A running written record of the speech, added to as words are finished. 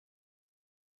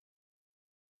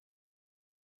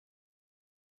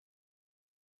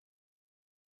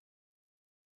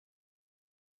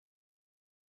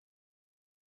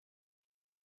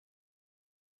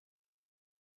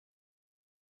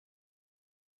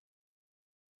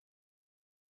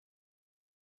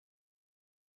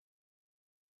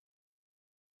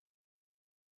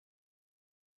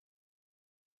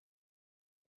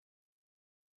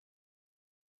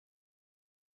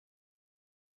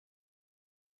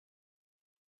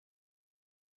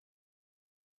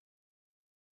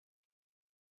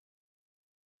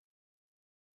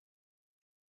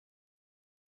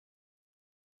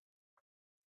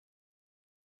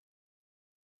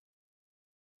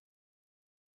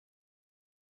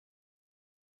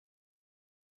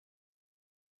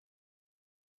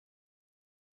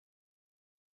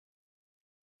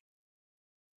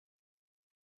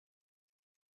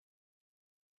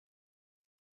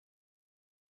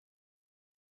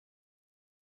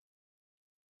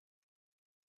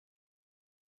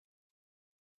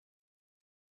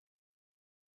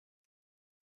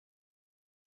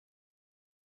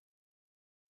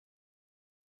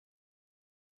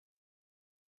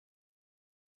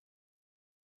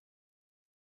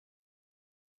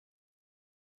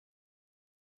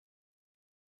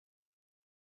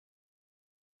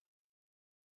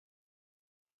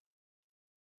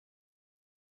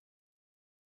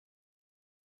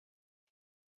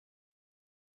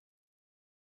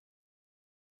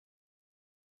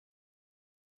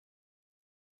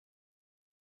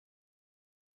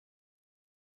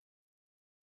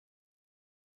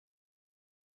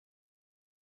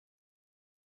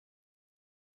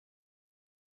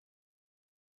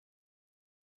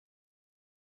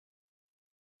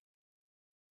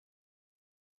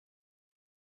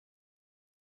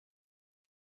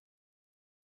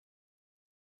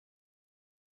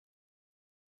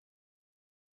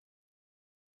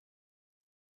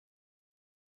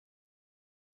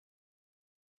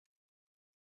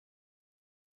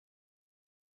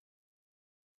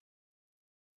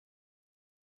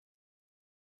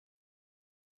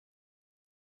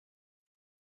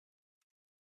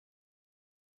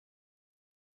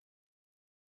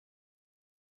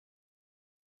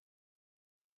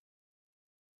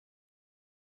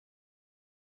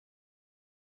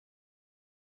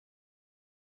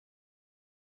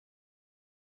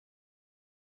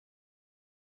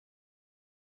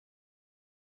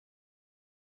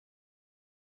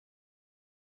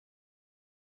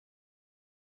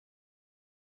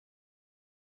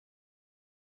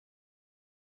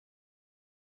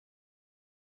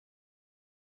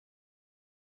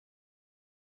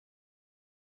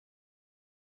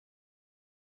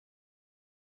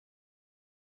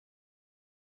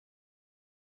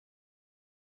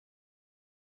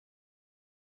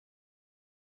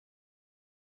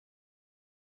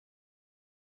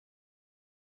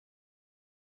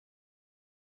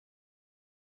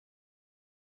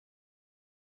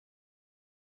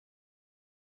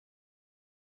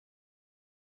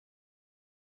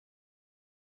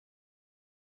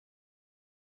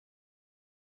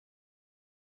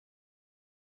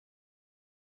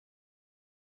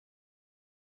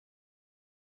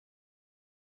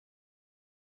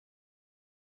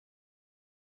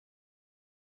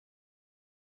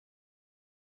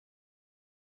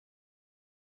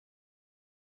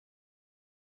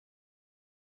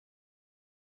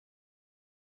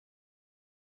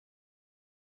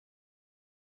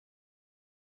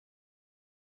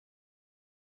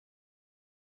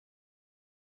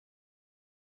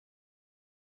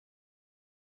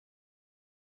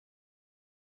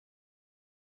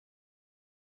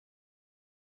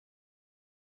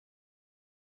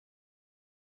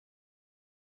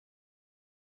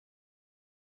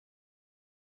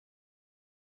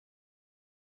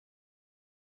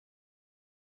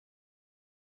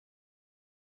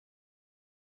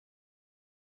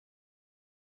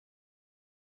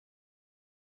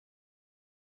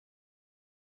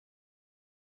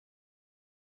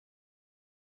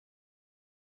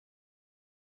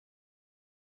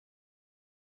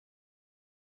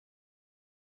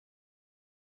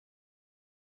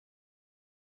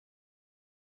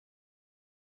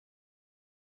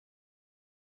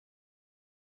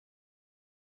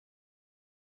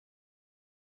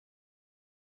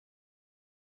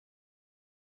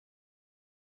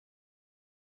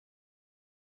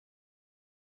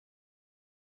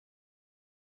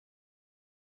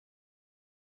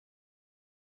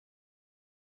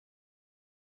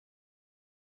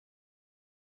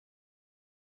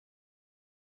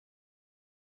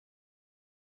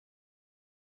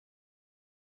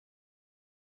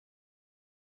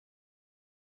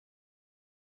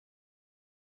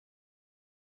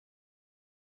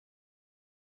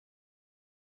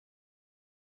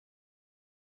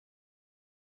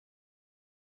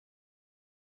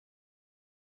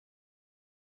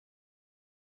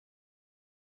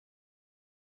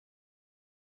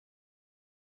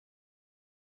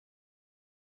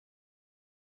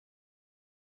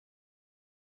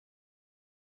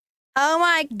Oh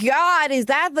my god, is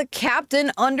that the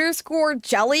Captain underscore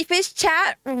jellyfish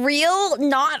chat? Real,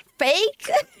 not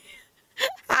fake?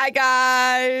 Hi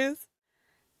guys.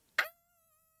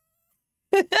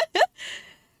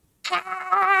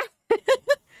 Ah,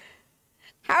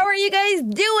 how are you guys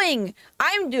doing?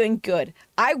 I'm doing good.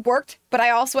 I worked, but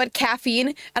I also had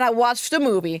caffeine and I watched a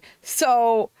movie.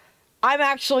 So I'm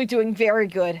actually doing very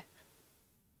good.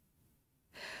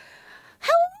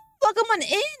 Hello, welcome on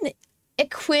in.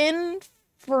 Fernal?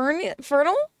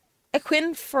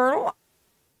 Equin Fernal?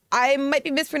 I might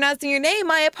be mispronouncing your name.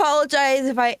 I apologize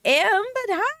if I am, but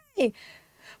hi.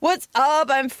 What's up?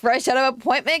 I'm fresh out of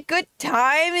appointment. Good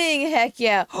timing. Heck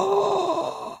yeah.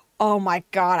 Oh my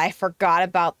god, I forgot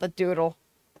about the doodle.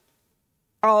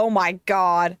 Oh my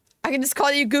god. I can just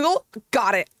call you Google?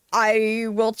 Got it. I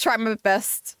will try my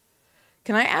best.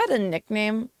 Can I add a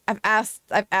nickname? I've asked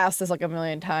this like a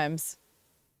million times.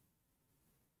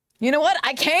 You know what?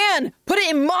 I can! Put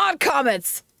it in mod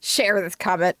comments! Share this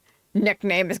comment.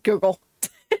 Nickname is Google.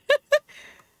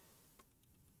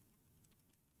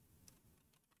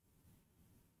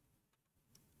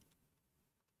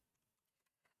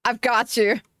 I've got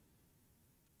you.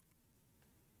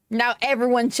 Now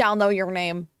everyone shall know your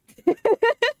name.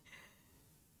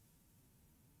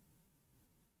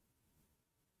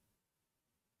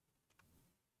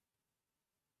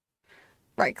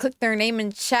 Right, click their name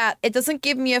in chat. It doesn't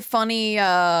give me a funny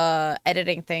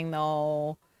editing thing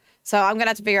though. So I'm gonna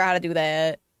have to figure out how to do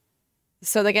that.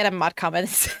 So they get a mod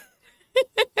comments.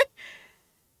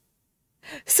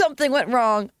 Something went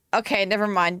wrong. Okay, never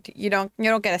mind. You don't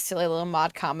get a silly little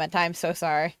mod comment. I'm so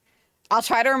sorry. I'll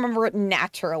try to remember it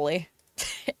naturally.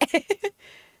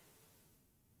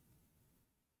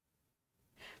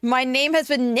 My name has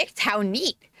been nicked. How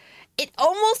neat. It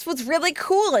almost was really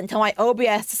cool until my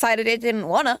OBS decided it didn't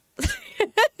wanna.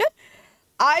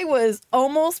 I was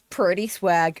almost pretty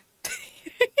swag.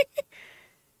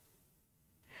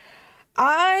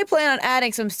 I plan on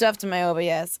adding some stuff to my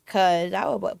OBS, because that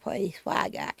would be pretty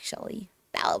swag, actually.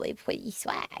 That would be pretty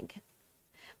swag.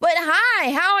 But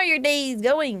hi, how are your days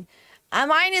going?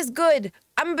 Mine is good.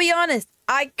 I'm gonna be honest.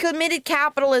 I committed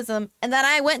capitalism, and then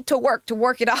I went to work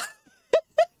it off.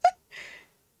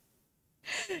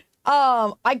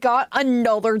 I got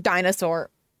another dinosaur.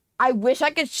 I wish I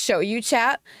could show you,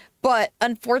 chat, but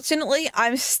unfortunately,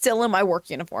 I'm still in my work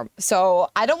uniform, so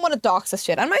I don't want to dox the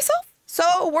shit on myself.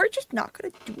 So we're just not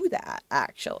gonna do that,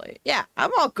 actually. Yeah,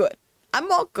 I'm all good.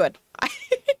 I'm all good.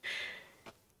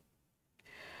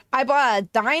 I bought a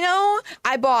dino.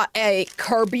 I bought a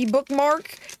Kirby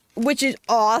bookmark, which is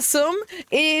awesome.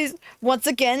 It is, once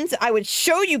again, I would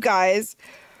show you guys,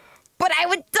 but I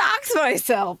would dox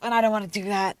myself, and I don't want to do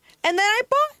that. And then I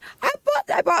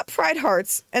bought Pride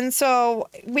Hearts, and so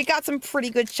we got some pretty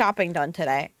good shopping done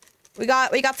today. We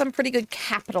got some pretty good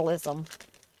capitalism.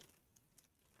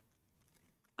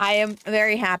 I am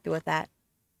very happy with that.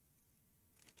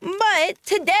 But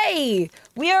today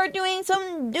we are doing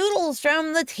some doodles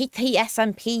from the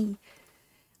TTSMP,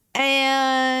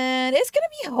 and it's gonna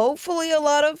be hopefully a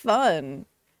lot of fun.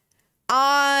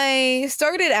 I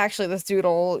started actually this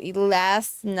doodle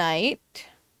last night,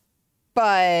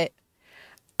 but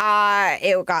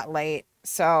it got late,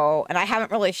 so, and I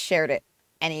haven't really shared it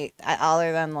any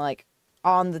other than like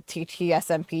on the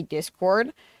TTSMP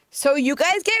Discord. So you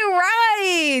guys get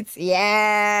right.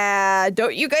 Yeah,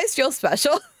 don't you guys feel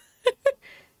special?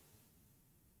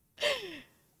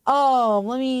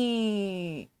 Let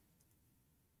me.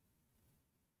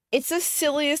 It's the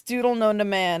silliest doodle known to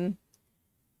man.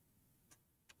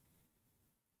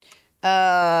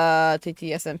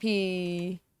 TTSMP.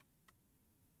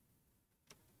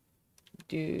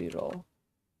 Doodle.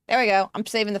 There we go. I'm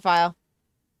saving the file.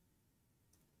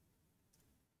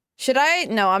 Should I?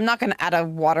 No, I'm not gonna add a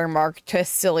watermark to a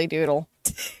silly doodle.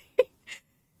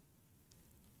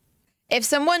 If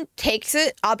someone takes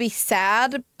it, I'll be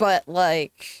sad, but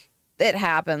like, it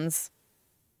happens.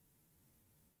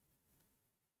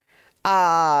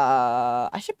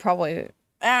 I should probably,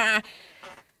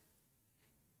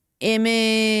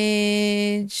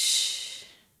 image.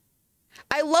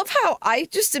 I love how I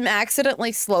just am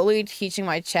accidentally slowly teaching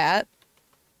my chat.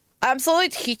 I'm slowly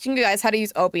teaching you guys how to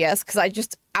use OBS because I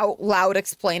just out loud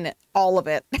explain it, all of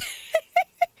it.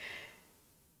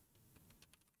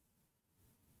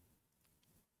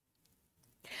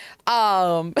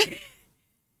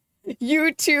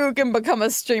 You too can become a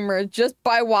streamer just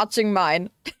by watching mine.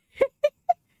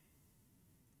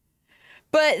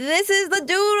 But this is the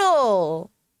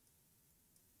doodle.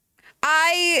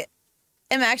 I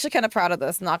am actually kind of proud of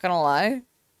this, not gonna lie.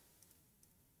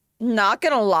 Not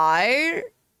gonna lie.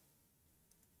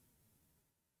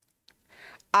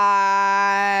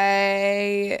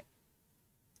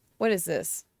 What is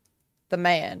this? The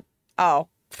man. Oh.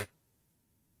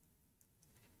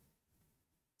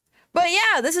 But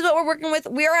yeah, this is what we're working with.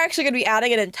 We are actually going to be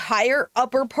adding an entire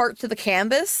upper part to the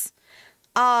canvas.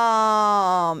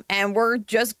 And we're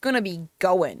just going to be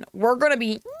going. We're going to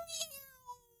be...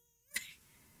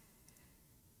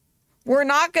 We're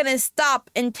not going to stop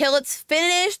until it's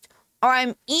finished, or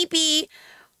I'm EP,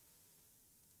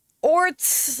 or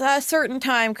it's a certain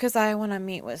time, because I want to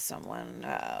meet with someone.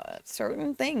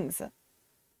 Certain things.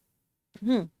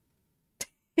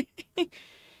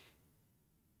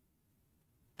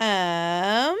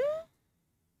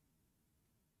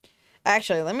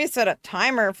 Actually, let me set a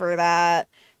timer for that,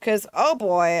 because, oh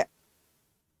boy,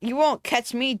 you won't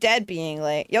catch me dead being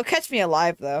late. You'll catch me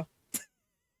alive, though.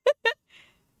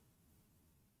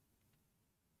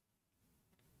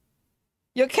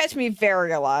 You'll catch me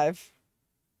very alive.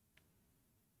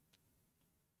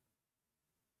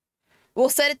 We'll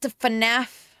set it to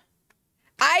FNAF.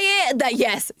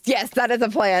 Yes, that is a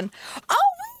plan.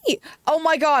 Oh wait! Oh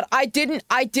my god, I didn't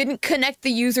connect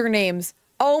the usernames.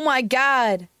 Oh my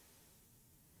god.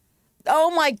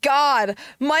 Oh my god,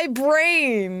 my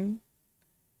brain.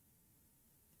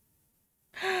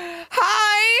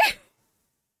 Hi! I'm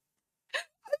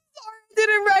sorry I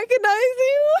didn't recognize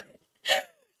you.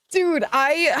 Dude,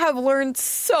 I have learned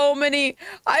so many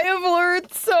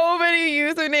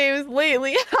usernames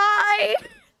lately. Hi!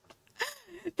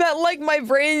 That, like, my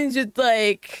brain's just,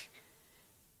 like...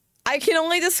 I can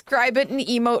only describe it in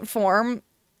emote form,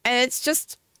 and it's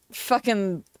just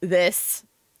fucking this.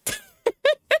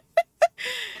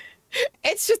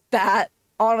 It's just that,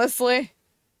 honestly.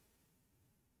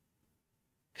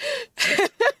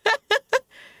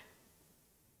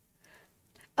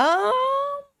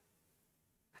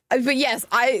 But yes,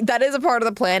 that is a part of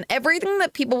the plan. Everything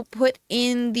that people put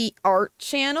in the art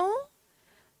channel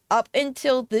up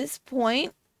until this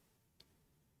point,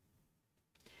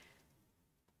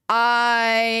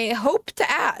 I hope to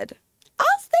add.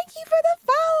 Oh, thank you for the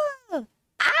follow.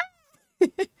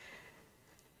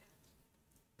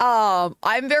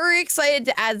 I'm very excited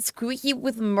to add Squeaky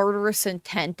with murderous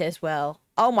intent as well.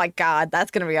 Oh my god,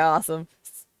 that's gonna be awesome.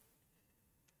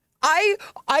 I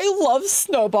love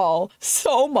Snowball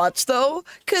so much though,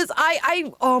 cause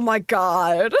oh my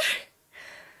god.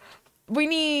 We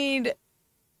need.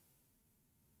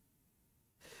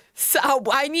 So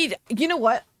you know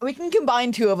what? We can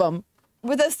combine two of them.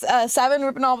 With this 7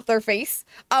 ripping off their face,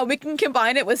 we can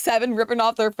combine it with 7 ripping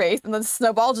off their face, and then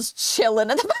Snowball just chilling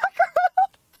in the background.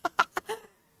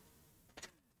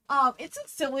 It's the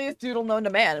silliest doodle known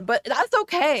to man, but that's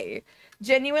okay.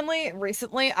 Genuinely,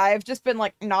 recently, I've just been,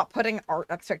 like, not putting art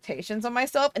expectations on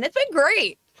myself, and it's been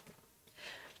great.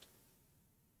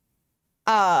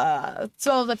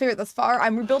 So my favorite thus far,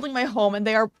 I'm rebuilding my home, and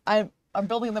I'm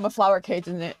building them a flower cage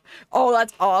in it. Oh,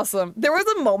 that's awesome. There was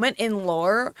a moment in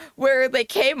lore where they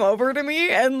came over to me,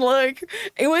 and, like,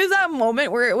 it was that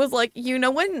moment where it was like, you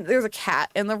know when there's a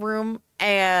cat in the room,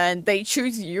 and they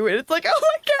choose you, and it's like, oh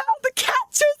my god, the cat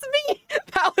chose me!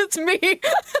 That was me!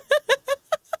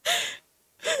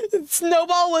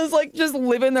 Snowball was like just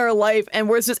living their life and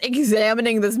was just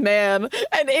examining this man,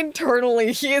 and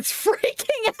internally he is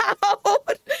freaking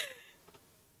out.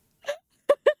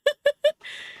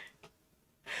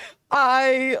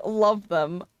 I love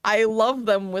them. I love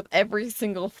them with every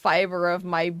single fiber of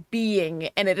my being,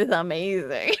 and it is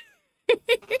amazing.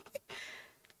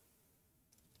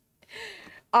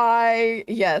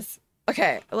 Yes.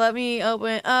 Okay, let me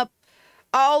open up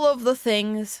all of the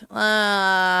things.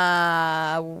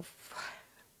 Oh,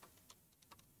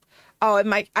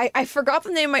 and I forgot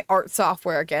the name of my art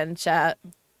software again, chat.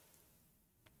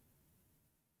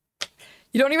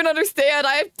 You don't even understand.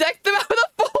 I have decked them out with a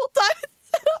full-time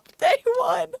setup day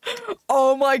one.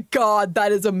 Oh my god,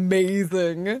 that is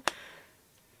amazing.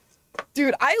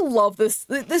 Dude, I love this.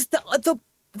 The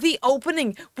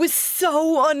opening was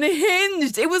so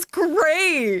unhinged. It was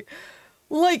great.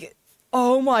 Like,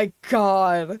 oh my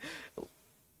god.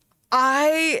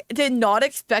 I did not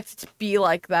expect it to be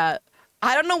like that.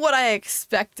 I don't know what I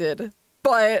expected,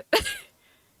 but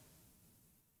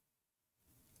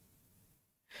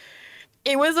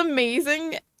it was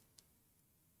amazing,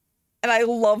 and I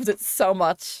loved it so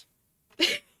much.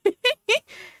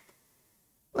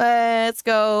 Let's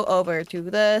go over to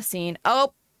the scene.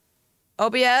 Oh,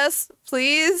 OBS,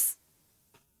 please.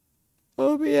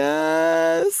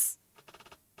 OBS.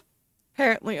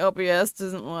 Apparently OBS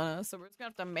doesn't want to, so we're just gonna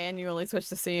have to manually switch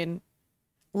the scene.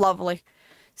 Lovely.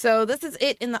 So this is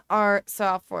it in the art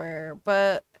software,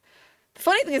 but the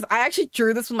funny thing is I actually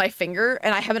drew this with my finger,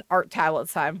 and I have an art tablet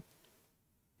this time.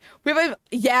 We have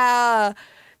yeah.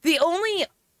 The only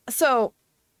so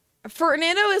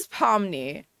Fernando is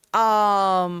Pomni.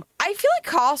 I feel like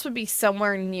Koss would be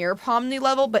somewhere near Pomni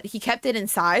level, but he kept it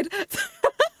inside.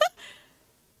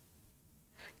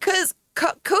 Cause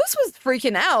Kos was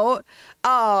freaking out.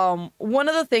 One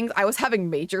of the things I was having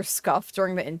major scuff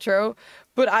during the intro,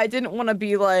 but I didn't want to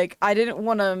be like, I didn't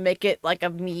want to make it like a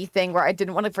me thing where I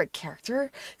didn't want to break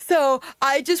character. So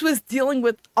I just was dealing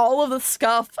with all of the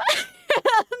scuff.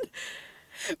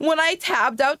 When I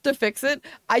tabbed out to fix it,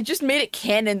 I just made it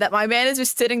canon that my man is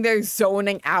just sitting there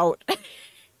zoning out.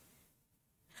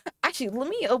 Actually, let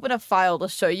me open a file to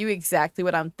show you exactly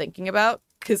what I'm thinking about,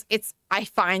 because I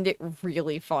find it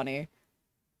really funny.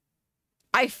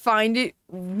 I find it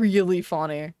really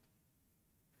funny.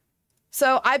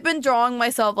 So I've been drawing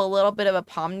myself a little bit of a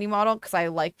Pomni model because I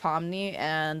like Pomni,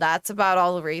 and that's about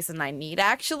all the reason I need,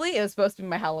 actually. It was supposed to be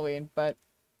my Halloween, but...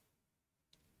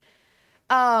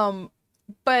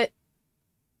 But...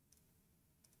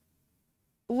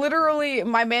 Literally,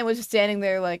 my man was just standing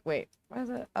there like, wait, what is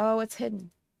it? Oh, it's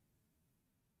hidden.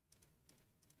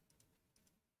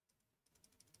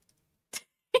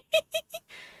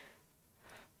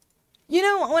 You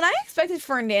know, when I expected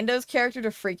Fernando's character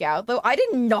to freak out, though, I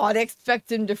did not expect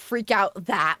him to freak out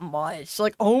that much.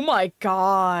 Like, oh my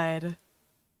god.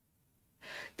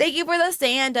 Thank you for the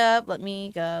stand-up. Let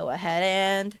me go ahead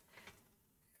and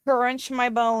crunch my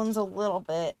bones a little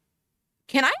bit.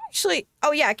 Can I actually...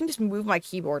 Oh, yeah, I can just move my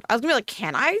keyboard. I was gonna be like,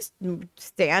 can I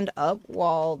stand up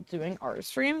while doing art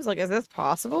streams? Like, is this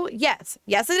possible? Yes.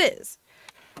 Yes, it is.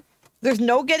 There's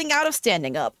no getting out of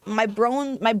standing up. My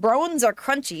brones are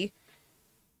crunchy.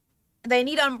 They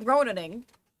need unbronening.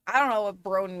 I don't know what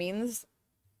brone means.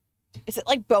 Is it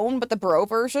like bone, but the bro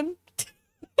version?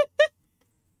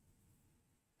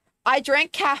 I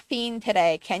drank caffeine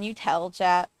today. Can you tell,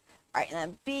 chat? All right, and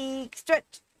then big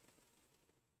stretch.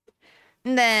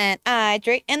 And then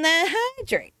hydrate, and then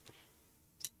hydrate.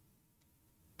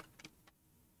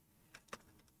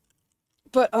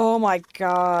 But oh my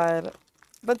god.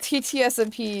 The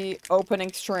TTSMP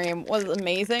opening stream was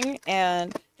amazing,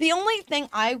 and the only thing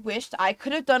I wished I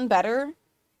could have done better,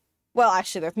 well,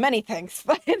 actually, there's many things,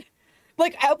 but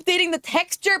like updating the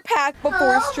texture pack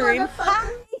before stream.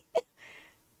 Hi,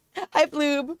 hi,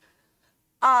 Bloob.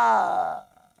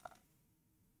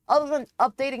 Other than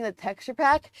updating the texture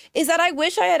pack, is that I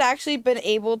wish I had actually been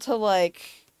able to like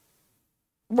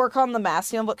work on the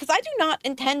masculine, because I do not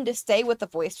intend to stay with the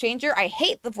voice changer. I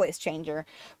hate the voice changer,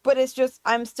 but it's just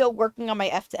I'm still working on my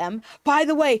F to M. By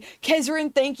the way,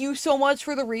 Kezrin, thank you so much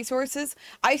for the resources.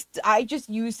 I just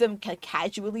use them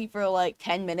casually for like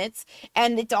 10 minutes,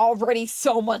 and it's already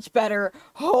so much better.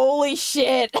 Holy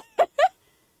shit.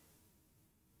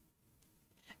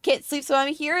 Can't sleep, so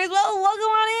I'm here as well. Welcome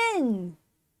on in.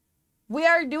 We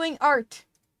are doing art.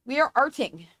 We are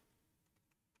arting.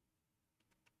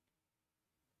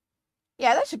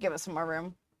 Yeah, that should give us some more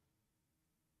room.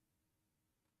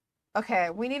 Okay,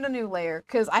 we need a new layer,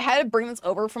 because I had to bring this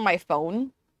over from my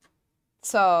phone.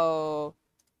 So...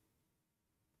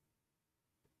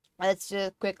 let's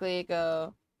just quickly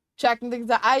go... checking things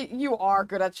out. You are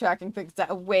good at tracking things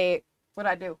out. Wait,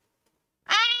 what'd I do?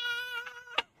 Ah!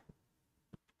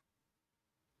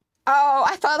 Oh,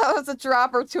 I thought that was a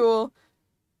dropper tool.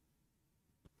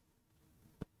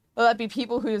 Will that be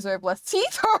people who deserve less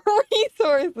T-Tar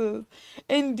resources?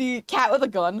 Indeed. Cat with a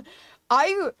gun.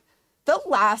 The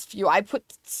last few, I put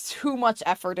too much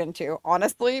effort into,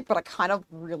 honestly, but I kind of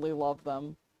really love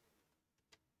them.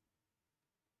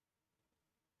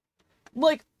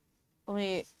 Like,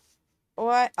 wait,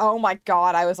 what? Oh my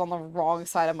god, I was on the wrong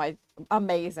side of my...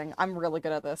 Amazing. I'm really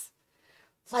good at this.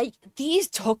 Like, these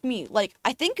took me, like,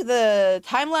 I think the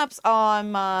time-lapse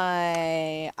on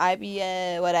my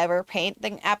IBA, whatever, paint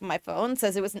thing app on my phone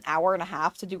says it was an hour and a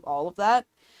half to do all of that.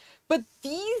 But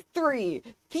these three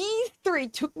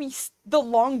took me the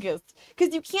longest.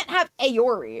 Because you can't have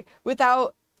Aori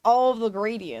without all of the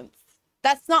gradients.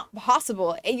 That's not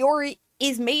possible. Aori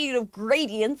is made of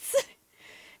gradients.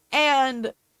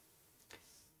 And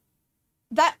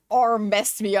that arm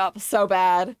messed me up so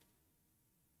bad.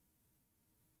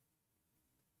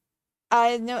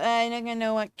 I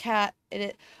know what cat it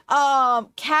is.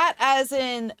 Cat as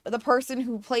in the person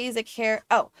who plays a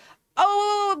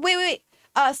wait.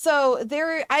 So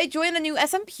I joined a new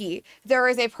SMP. There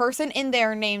is a person in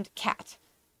there named Cat.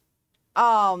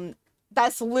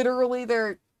 That's literally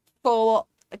their full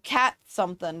cat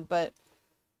something, but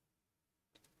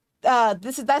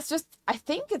that's just, I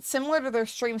think it's similar to their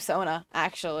stream Sona,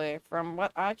 actually, from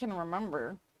what I can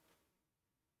remember.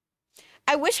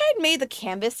 I wish I'd made the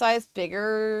canvas size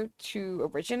bigger to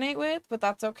originate with, but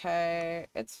that's okay.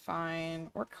 It's fine.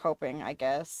 We're coping, I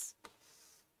guess.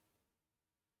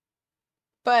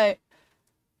 But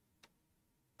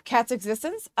cat's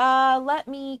existence? Let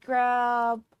me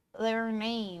grab their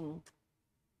name.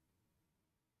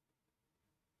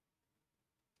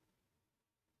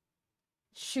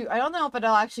 Shoot, I don't know if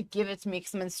it'll actually give it to me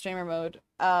because I'm in streamer mode.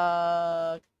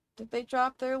 Did they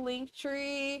drop their link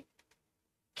tree?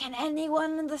 Can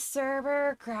anyone in the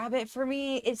server grab it for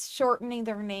me? It's shortening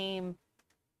their name.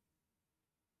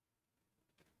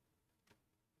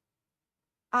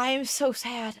 I'm so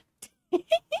sad.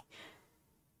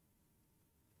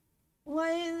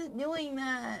 Why is it doing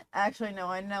that? Actually, no,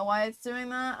 I know why it's doing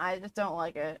that. I just don't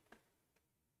like it.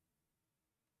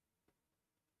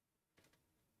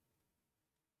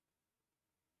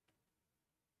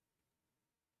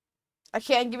 I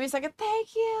can't. Give me a second.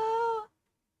 Thank you.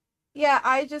 Yeah,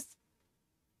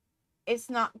 it's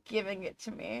not giving it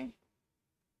to me.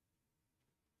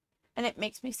 And it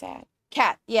makes me sad.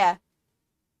 Cat, yeah.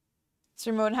 It's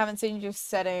remote and haven't changed your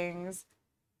settings.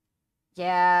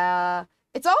 Yeah.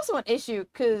 It's also an issue,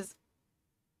 because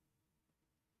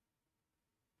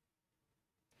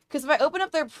if I open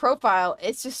up their profile,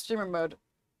 it's just streamer mode.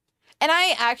 And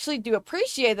I actually do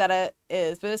appreciate that it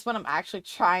is, but this one I'm actually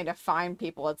trying to find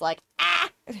people. It's like, ah!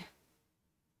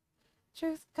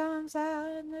 Truth comes out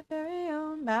in the very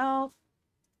own mouth.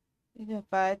 If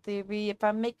I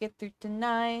make it through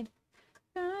tonight,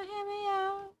 gonna hear me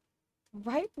out.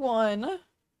 Right one.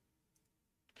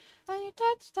 On your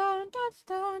touchdown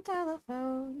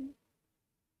telephone.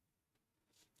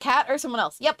 Cat or someone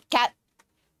else? Yep, cat.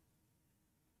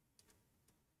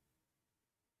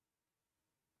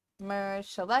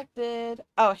 Merge selected.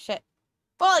 Oh, shit.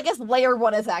 Well, I guess layer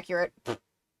 1 is accurate.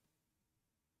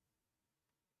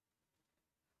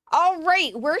 All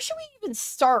right, where should we even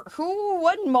start?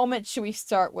 What moment should we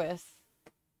start with?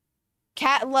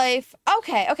 Cat life.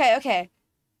 Okay.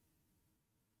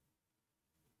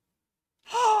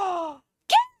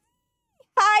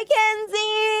 Hi,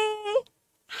 Kenzie!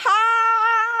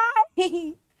 Hi! How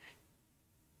you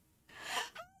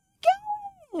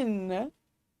going?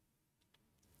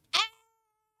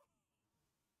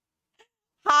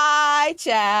 Hi,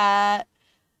 chat.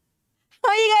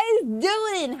 How you guys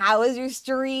doing? How was your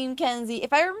stream, Kenzie?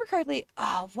 If I remember correctly,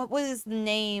 what was the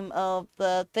name of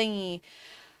the thingy?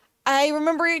 I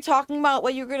remember you talking about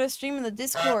what you were gonna stream in the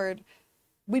Discord.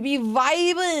 We be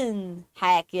vibing.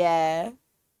 Heck yeah.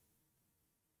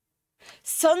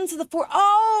 Sons of the Four.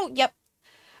 Oh, yep.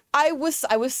 I was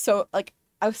so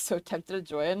tempted to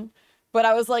join, but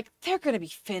I was like, they're gonna be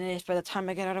finished by the time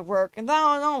I get out of work, and then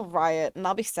I'll riot, and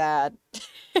I'll be sad.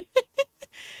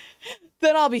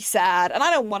 Then I'll be sad, and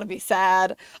I don't want to be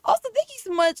sad. Also, thank you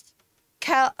so much,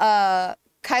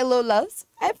 Kylo Loves.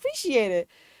 I appreciate it.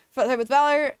 Started with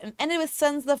Valor and ended with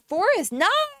Sons of the Forest.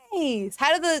 Nice.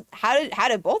 How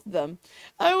did both of them?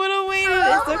 I would have waited.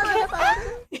 It's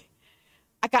okay.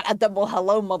 I got a double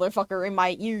hello, motherfucker, in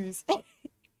my ears.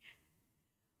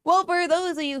 Well, for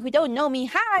those of you who don't know me,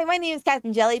 hi, my name is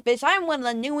Captain Jellyfish. I'm one of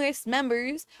the newest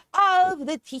members of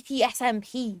the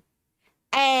TTSMP.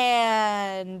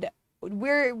 And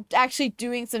we're actually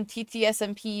doing some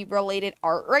TTSMP related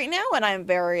art right now, and I'm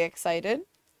very excited.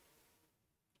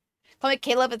 Call me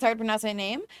Caleb, it's hard to pronounce my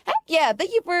name. Heck yeah,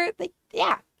 thank you for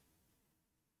yeah.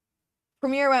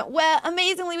 Premiere went well,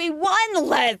 amazingly, we won!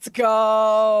 Let's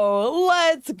go!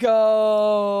 Let's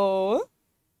go!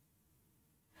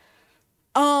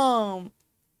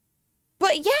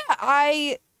 But yeah,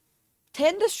 I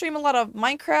tend to stream a lot of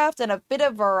Minecraft and a bit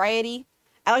of variety.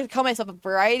 I like to call myself a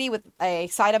variety with a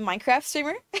side of Minecraft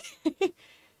streamer.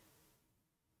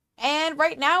 And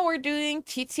right now we're doing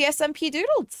TTSMP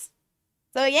doodles.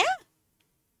 So yeah.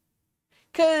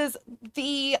 Because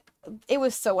it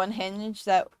was so unhinged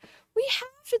that we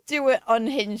have to do an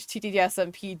unhinged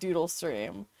TTSMP doodle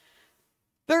stream.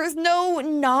 There's no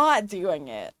not doing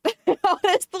it.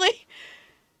 Honestly.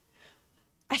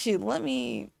 Actually, let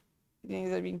me...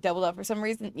 Things are being doubled up for some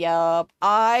reason. Yup.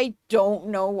 I don't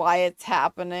know why it's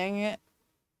happening.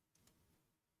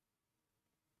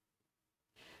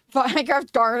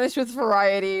 Minecraft garnished with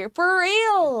variety. For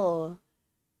real!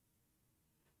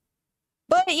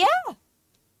 But yeah!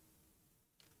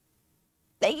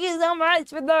 Thank you so much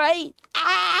for the rate!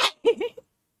 Ah!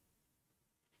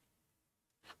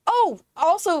 Oh!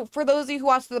 Also, for those of you who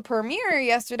watched the premiere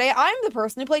yesterday, I'm the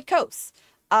person who played Kos.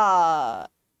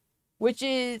 Which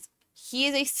is... He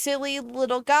is a silly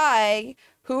little guy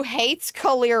who hates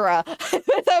Kalira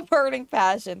with a burning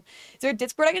passion. Is there a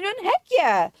Discord I can join? Heck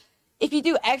yeah! If you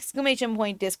do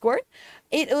 !Discord,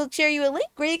 it will share you a link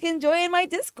where you can join my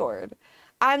Discord.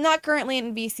 I'm not currently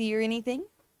in VC or anything,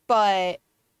 but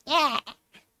yeah.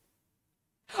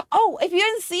 Oh, if you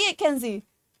didn't see it, Kenzie.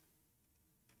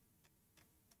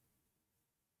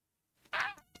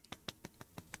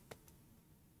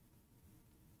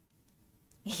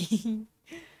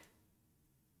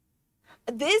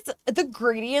 The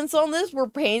gradients on this were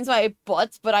pains in my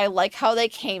butts, but I like how they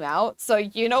came out. So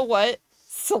you know what?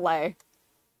 Slay.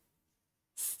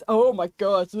 Oh my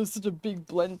gosh, this is such a big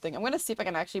blend thing. I'm gonna see if I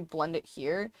can actually blend it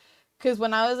here. Because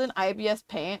when I was in IBS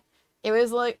Paint, it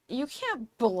was like, you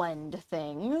can't blend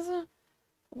things.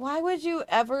 Why would you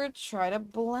ever try to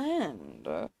blend?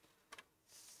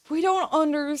 We don't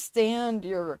understand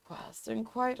your request, and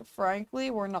quite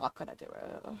frankly, we're not gonna do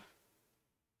it.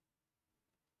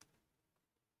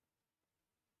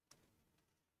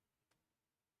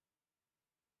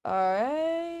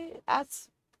 Alright, that's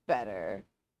better.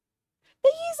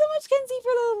 Thank you so much, Kenzie,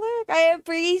 for the lyric. I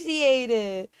appreciate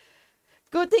it.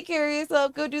 Go take care of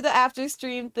yourself. Go do the after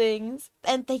stream things.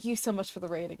 And thank you so much for the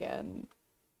raid again.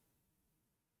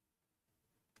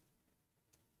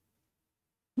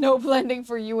 No blending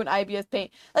for you in IBS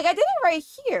Paint. Like, I did it right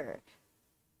here.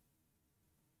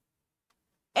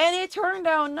 And it turned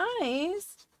out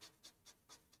nice.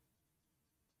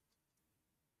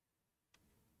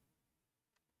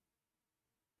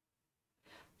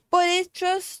 But it's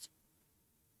just...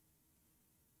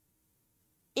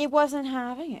 it wasn't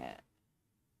having it.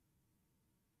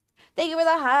 Thank you for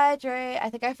the hydrate. I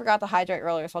think I forgot the hydrate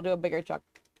earlier, so I'll do a bigger chunk.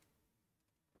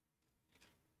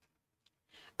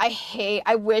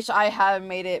 I wish I had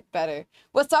made it better.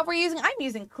 What software are you using? I'm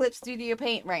using Clip Studio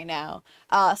Paint right now.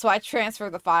 So I transfer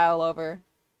the file over,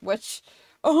 which,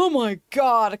 oh my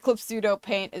god, Clip Studio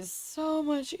Paint is so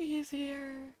much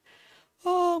easier.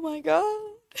 Oh my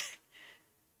god.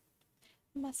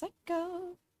 My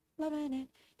psycho, loving it.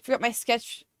 I forgot my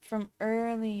sketch from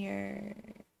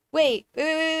earlier. Wait.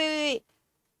 Did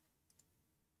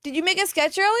you make a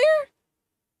sketch earlier?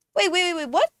 Wait,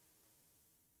 what?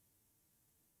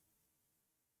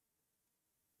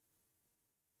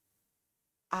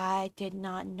 I did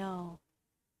not know.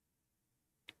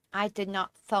 I did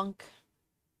not thunk.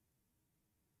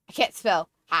 I can't spell.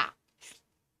 Ha.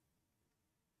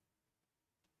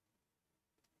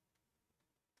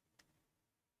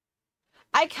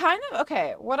 I kind of,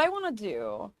 okay, what I want to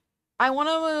do, I want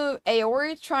to move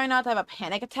Aori, try not to have a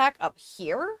panic attack up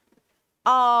here.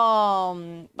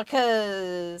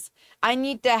 Because I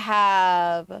need to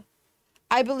have,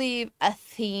 I believe,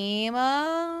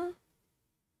 Athema.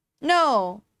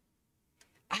 No.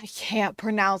 I can't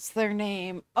pronounce their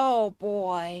name. Oh,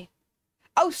 boy.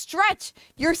 Oh, Stretch!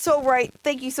 You're so right.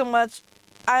 Thank you so much.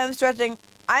 I am stretching.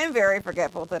 I am very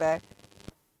forgetful today.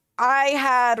 I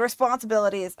had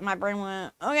responsibilities, and my brain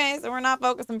went, okay, so we're not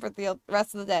focusing for the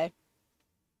rest of the day.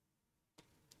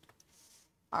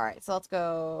 Alright, so let's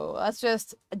go. Let's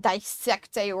just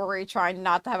dissect Aori, trying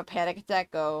not to have a panic attack.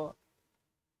 Go.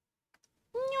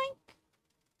 Yoink.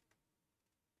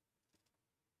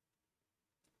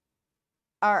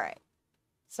 Alright.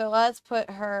 So let's put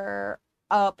her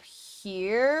up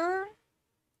here.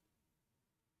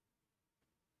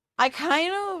 I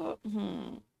kind of...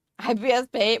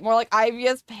 IBS Paint, more like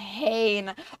IBS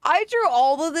Pain. I drew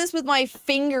all of this with my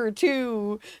finger,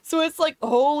 too. So it's like,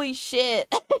 holy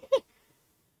shit.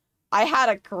 I had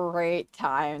a great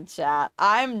time, chat.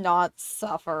 I'm not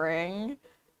suffering.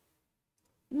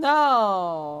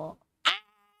 No.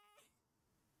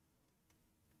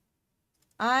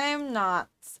 I'm not.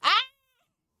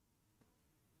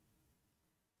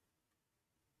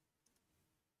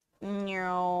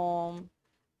 No.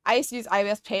 I used to use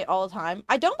IBS Paint all the time.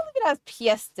 I don't believe it has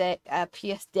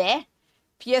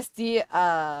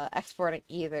PSD exporting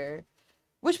either.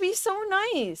 Which would be so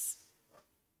nice.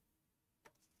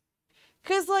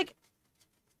 Because, like,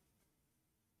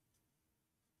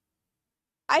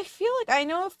 I feel like I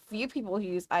know a few people who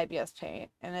use IBS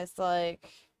Paint, and it's like,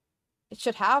 it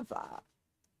should have that.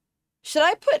 Should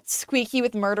I put Squeaky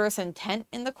with Murderous Intent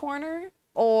in the corner?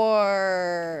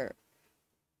 Or...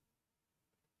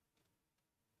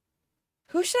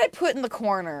 who should I put in the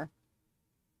corner?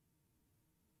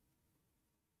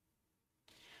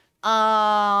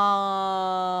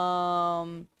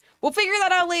 We'll figure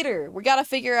that out later. We gotta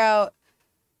figure out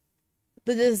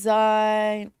the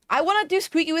design. I want to do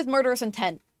Squeaky with Murderous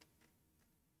Intent.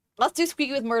 Let's do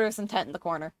Squeaky with Murderous Intent in the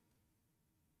corner.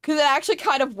 Because it actually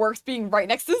kind of works being right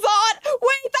next to Zod.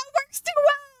 Wait, that works too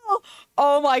well.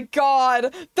 Oh my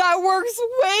god. That works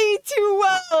way too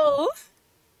well.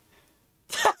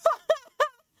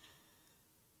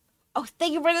 Oh,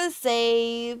 thank you for the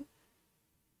save.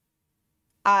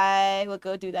 I will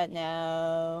go do that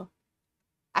now.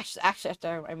 Actually,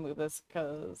 after I move this,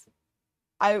 because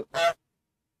I...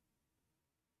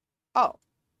 Oh.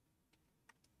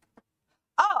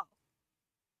 Oh!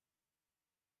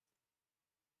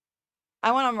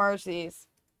 I want to merge these.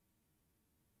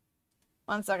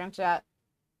 1 second, chat.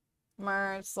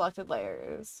 Merge selected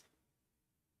layers.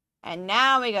 And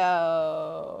now we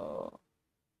go.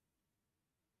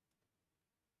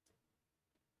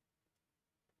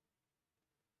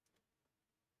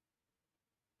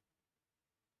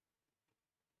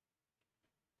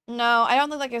 No, I don't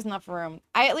think like there's enough room.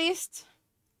 Let's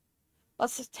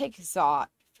just take Zot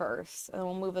first, and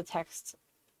we'll move the text.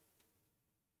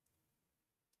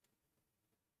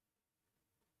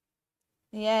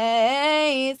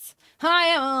 Yes, I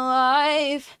am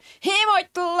alive,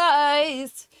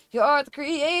 immortalized. You're the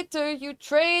creator, you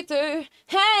traitor.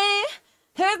 Hey,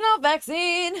 there's no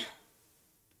vaccine.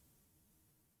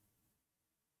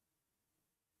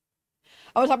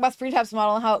 I was talking about Springtrap's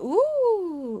model and how,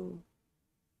 ooh.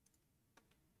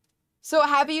 So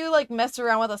have you, like, messed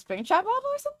around with a Springtrap model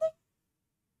or something?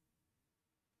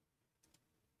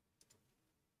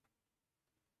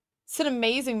 It's an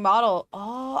amazing model.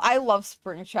 Oh, I love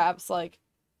Springtraps. Like,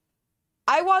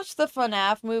 I watched the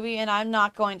FNAF movie, and I'm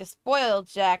not going to spoil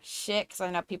jack shit, because I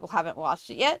know people haven't watched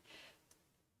it yet.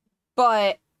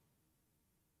 But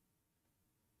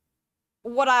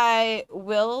what I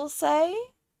will say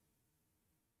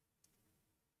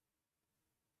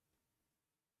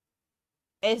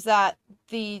is that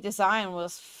the design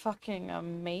was fucking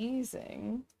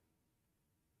amazing.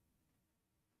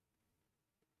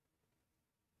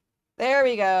 There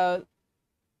we go.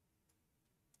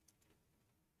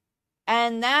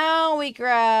 And now we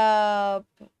grab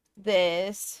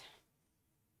this.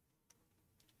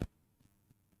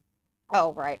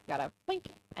 Oh, right. Gotta blink.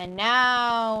 And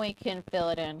now we can fill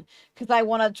it in. Because I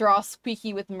want to draw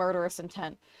Squeaky with murderous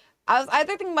intent. I was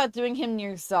either thinking about doing him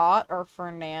near Zot or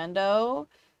Fernando.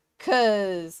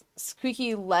 Because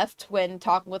Squeaky left when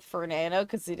talking with Fernando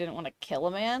because he didn't want to kill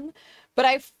a man. But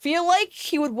I feel like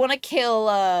he would want to kill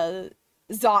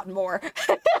Zot more.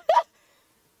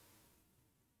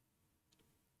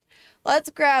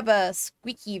 Let's grab a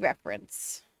Squeaky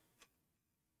reference.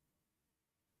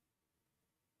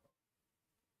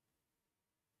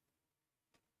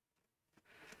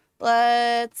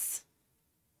 Let's...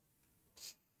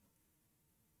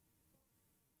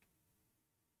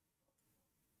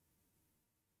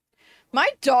 My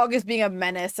dog is being a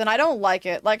menace, and I don't like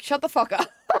it. Like, shut the fuck up.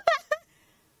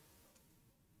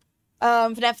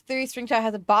 FNAF 3 Springtrap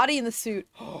has a body in the suit.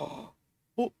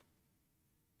 What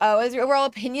is your overall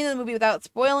opinion of the movie without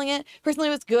spoiling it? Personally,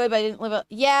 it was good, but I didn't live up.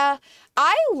 Yeah,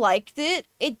 I liked it.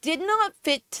 It did not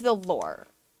fit to the lore.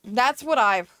 That's what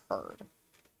I've heard.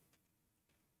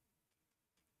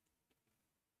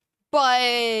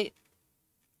 But,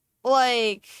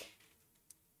 like,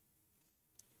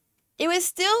 it was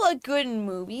still a good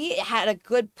movie. It had a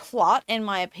good plot, in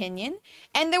my opinion.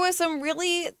 And there was some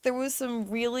really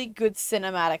good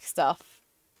cinematic stuff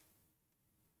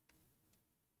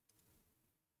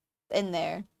in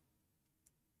there.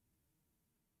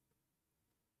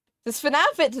 Does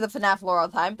FNAF fit to the FNAF lore all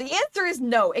the time? The answer is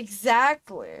no,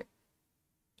 exactly.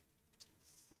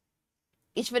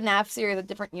 Each FNAF series is a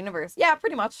different universe. Yeah,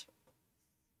 pretty much.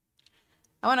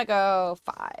 I want to go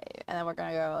 5, and then we're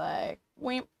gonna go like,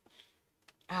 weep.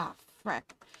 Ah,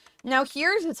 frick. Now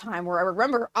here's a time where I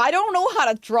remember I don't know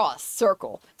how to draw a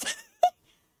circle.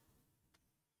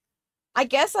 I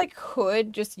guess I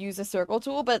could just use a circle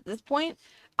tool, but at this point,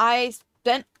 I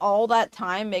spent all that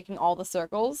time making all the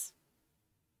circles.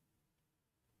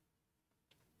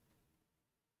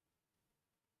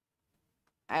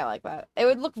 I like that. It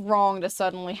would look wrong to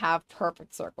suddenly have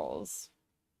perfect circles.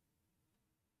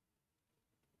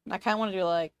 And I kind of want to do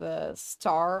like the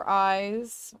star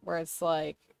eyes, where it's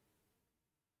like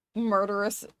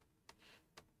murderous.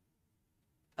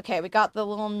 Okay, we got the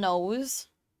little nose.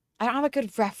 I don't have a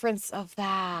good reference of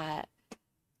that.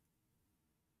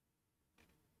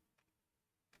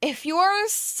 If you are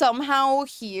somehow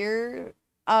here,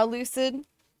 Lucid,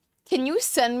 can you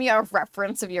send me a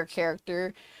reference of your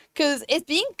character? Because it's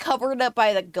being covered up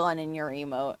by the gun in your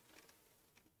emote.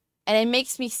 And it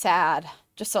makes me sad.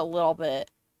 Just a little bit.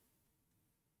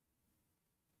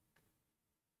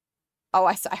 Oh,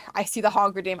 I see the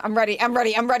honk redeem. I'm ready.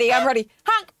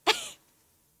 Honk!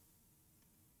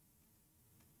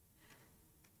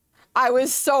 I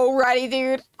was so ready,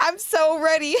 dude. I'm so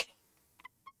ready.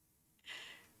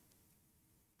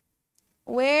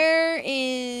 Where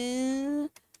is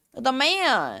the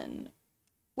man?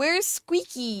 Where's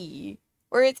Squeaky?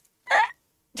 Where it's...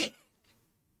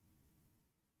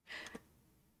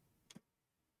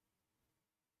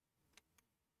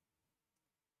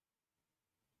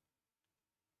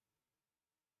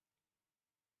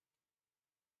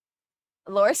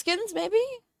 Loreskins, maybe?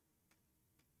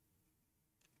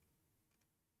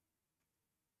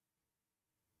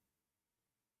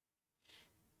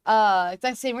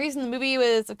 Exact same reason the movie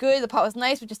was good, the plot was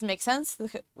nice, but just didn't make sense.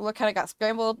 What kind of got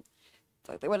scrambled.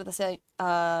 Like, what did they say?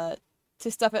 To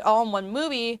stuff it all in one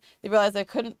movie, they realized they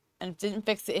couldn't and didn't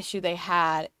fix the issue they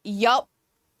had. Yup.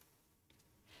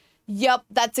 Yup,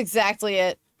 that's exactly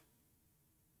it.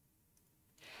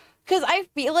 Because I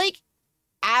feel like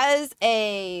as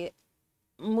a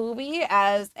movie,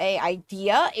 as a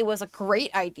idea, it was a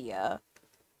great idea.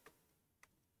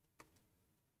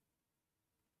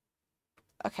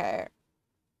 Okay.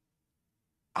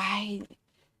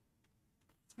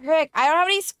 Rick, I don't have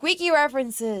any squeaky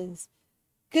references.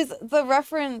 Because the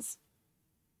reference...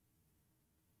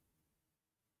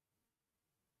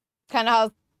 kind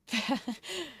of how...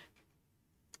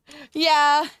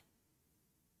 yeah.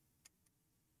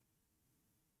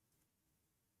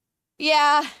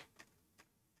 Yeah.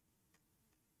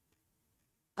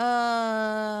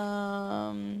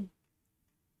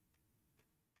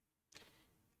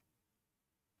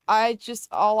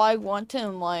 All I want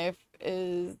in life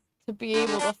is to be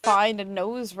able to find a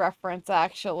nose reference,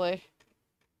 actually.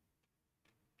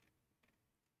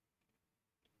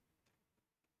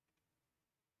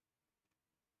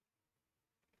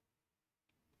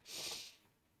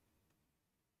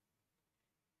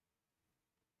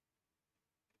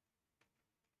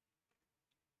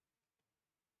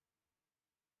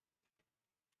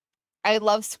 I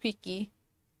love Squeaky,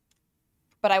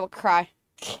 but I will cry.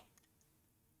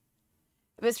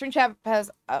 This spring chap has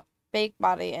a fake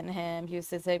body in him. He was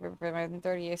to say for more than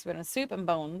 30 years, but in soup and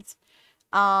bones.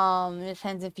 His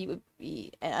hands and feet would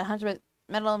be 100%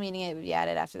 metal, meaning it would be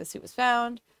added after the suit was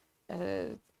found.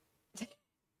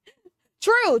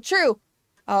 True, true.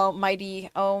 Oh, mighty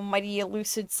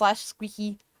elucid /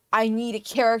 squeaky. I need a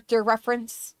character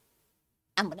reference.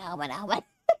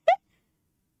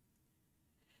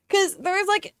 Because there's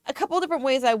like a couple different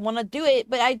ways I want to do it,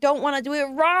 but I don't want to do it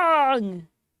wrong.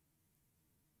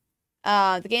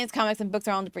 The games, comics, and books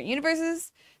are all in different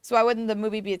universes, so why wouldn't the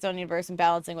movie be its own universe and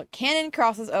balancing what canon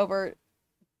crosses over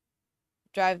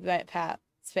drive by path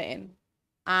Spain?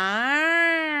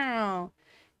 Ah,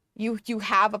 you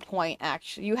have a point,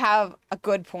 actually. You have a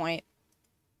good point.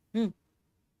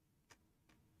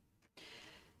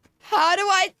 How do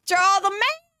I draw the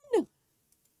man?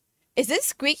 Is this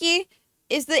Squeaky?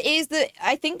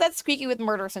 I think that's Squeaky with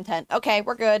murderous intent. Okay,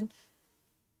 we're good.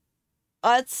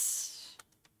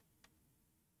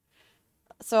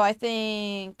 So I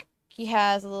think he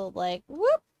has a little, like,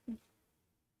 whoop.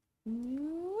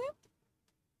 Whoop.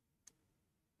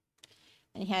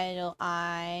 And he had a little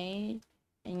eye.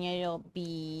 And he had a little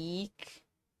beak.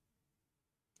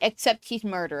 Except he's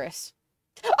murderous.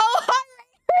 Oh, hi!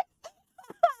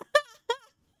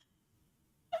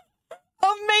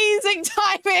 Amazing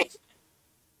timing!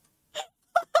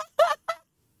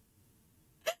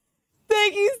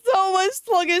 Thank you so much,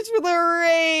 Sluggish, for the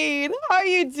raid! How are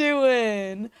you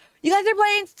doing? You guys are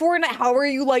playing Fortnite. How are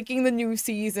you liking the new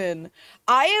season?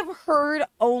 I have heard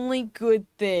only good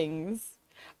things.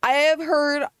 I have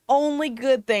heard only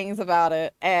good things about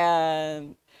it,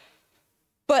 but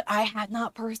I had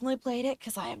not personally played it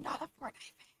because I am not a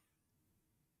Fortnite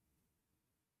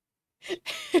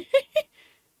fan.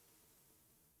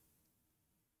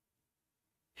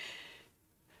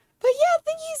 But yeah,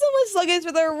 thank you so much, Sluggish,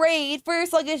 for the raid. For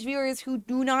Sluggish viewers who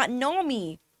do not know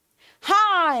me.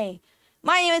 Hi!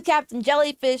 My name is Captain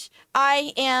Jellyfish.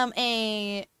 I'm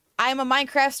a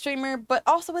Minecraft streamer, but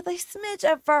also with a smidge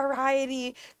of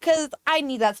variety, because I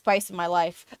need that spice in my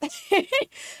life.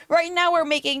 Right now, we're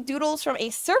making doodles from a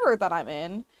server that I'm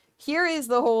in. Here is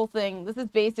the whole thing. This is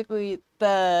basically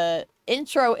the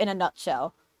intro in a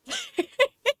nutshell.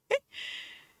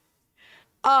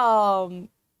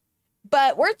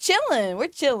 But we're chilling. We're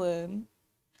chilling.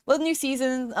 Love new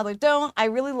seasons, others don't. I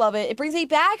really love it. It brings me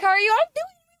back. How are you? I'm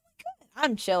doing really good.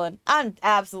 I'm chilling. I'm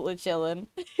absolutely chilling.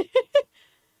 But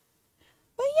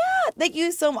yeah, thank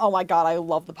you so much. Oh my god, I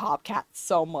love the Popcat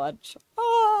so much.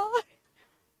 Oh.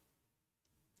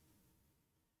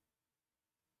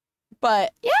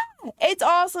 But yeah, it's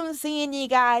awesome seeing you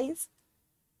guys.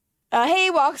 Hey,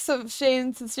 Walks of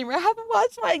Shane to streamer. I haven't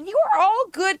watched mine. You are all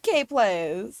good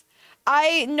K-plays.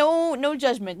 No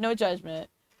judgment, no judgment.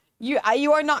 You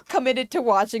are not committed to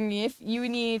watching me. If you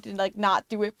need to, like, not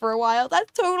do it for a while,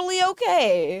 that's totally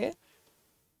okay.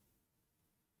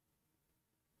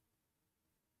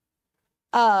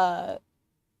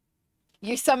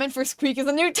 You summoned for Squeak is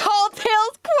a new Tall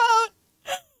Tales quote!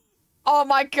 Oh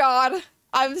my god.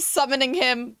 I'm summoning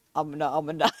him. I'm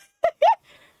gonna.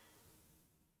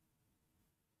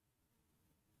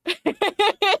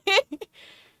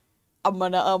 I'm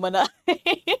gonna.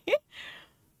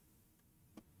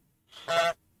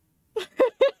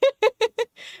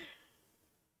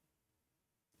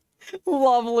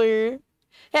 Lovely.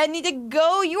 Hey, I need to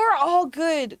go. You are all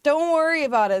good. Don't worry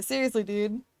about it. Seriously,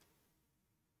 dude.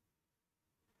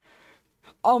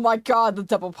 Oh my god, the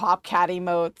double pop cat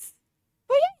emotes.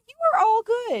 But yeah, you are all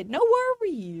good. No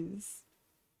worries.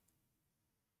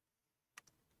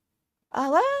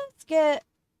 Let's get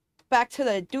back to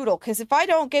the doodle, because if I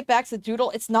don't get back to the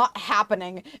doodle, it's not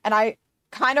happening. And I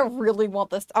kind of really want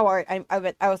this. Oh, all right,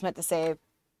 I was meant to save.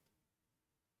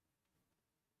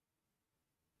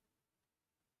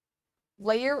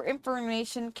 Layer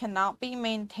information cannot be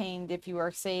maintained if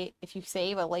you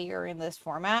save a layer in this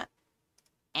format.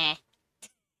 Eh.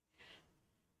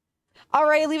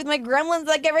 Alright, leave with my gremlins.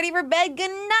 I get ready for bed.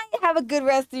 Good night. Have a good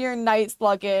rest of your night,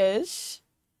 Sluggish.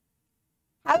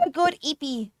 Have a good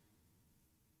eepy.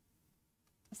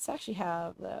 Let's actually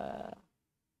have the...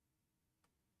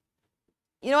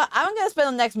 You know what? I'm gonna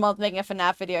spend the next month making a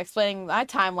FNAF video explaining my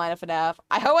timeline of FNAF.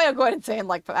 I hope I don't go insane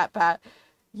like that, Pat.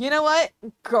 You know what?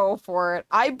 Go for it.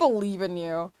 I believe in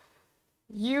you.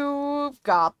 You've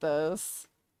got this.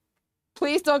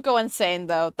 Please don't go insane,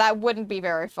 though. That wouldn't be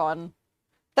very fun.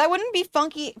 That wouldn't be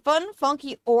fun,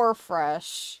 funky, or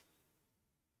fresh.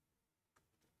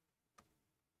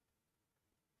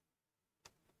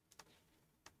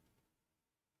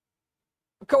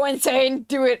 Go insane,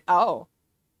 do it. Oh.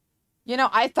 You know,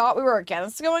 I thought we were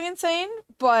against going insane,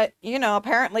 but, you know,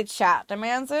 apparently chat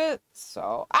demands it,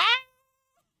 so... Ah!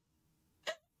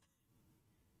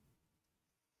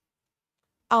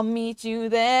 I'll meet you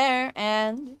there,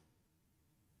 and...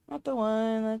 not the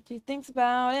one that you thinks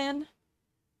about, and...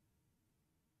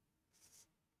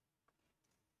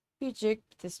 future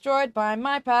destroyed by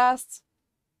my past.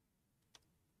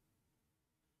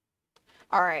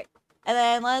 Alright. And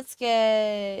then let's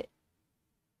get...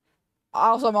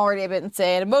 Also, I'm already a bit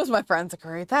insane, and most of my friends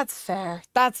agree. That's fair.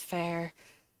 That's fair.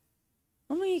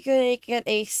 Let me get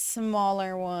a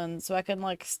smaller one so I can,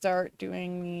 like, start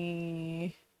doing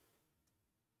the...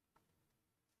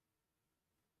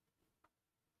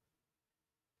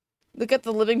 Look at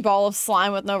the living ball of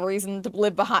slime with no reason to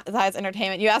live besides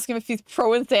entertainment. You ask him if he's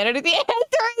pro-insanity. The answer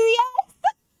is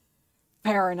yes!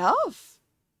 Fair enough.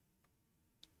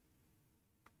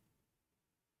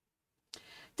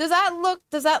 Does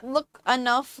that look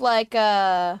enough like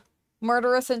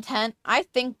murderous intent? I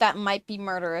think that might be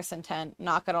murderous intent,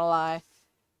 not gonna lie.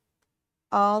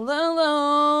 All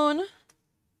alone.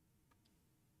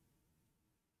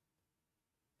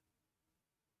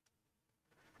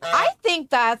 I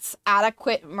think that's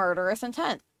adequate murderous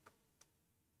intent.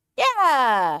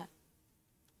 Yeah.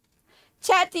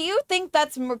 Chat, do you think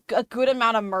that's a good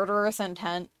amount of murderous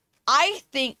intent? I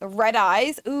think red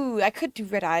eyes. Ooh, I could do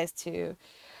red eyes too.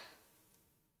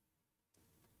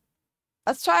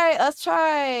 Let's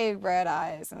try red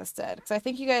eyes instead, because I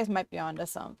think you guys might be onto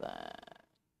something.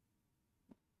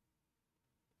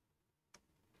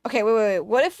 Okay, wait.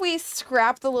 What if we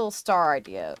scrap the little star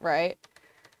idea, right?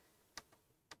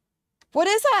 What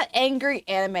is that angry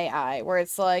anime eye where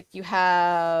it's like you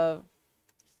have...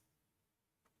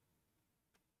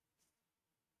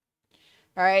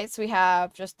 Alright, so we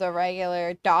have just the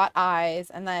regular dot eyes,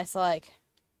 and then it's like...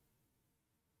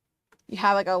 you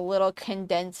have like a little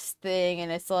condensed thing, and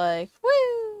it's like,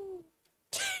 woo!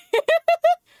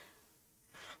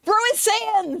 Bro, it's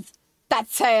Sans!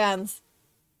 That's Sans!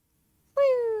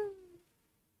 Woo!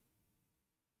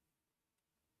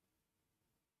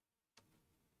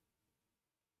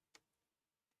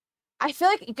 I feel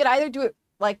like you could either do it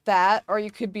like that, or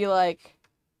you could be like...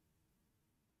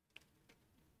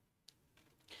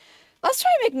 Let's try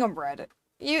making them red.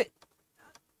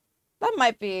 That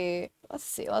might be... Let's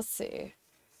see. Away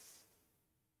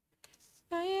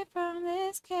from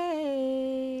this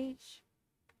cage.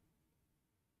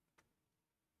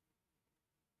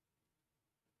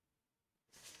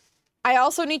 I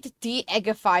also need to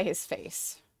de-eggify his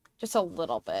face. Just a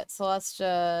little bit. So let's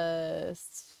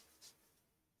just...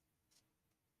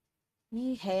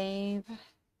 behave.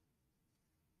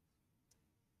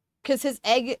 Because his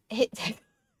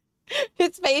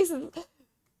his face is...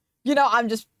 You know, I'm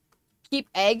just... keep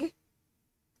egg.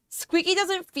 Squeaky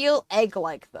doesn't feel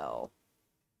egg-like, though.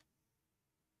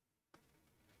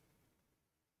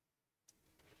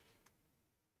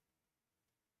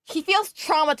 He feels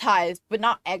traumatized, but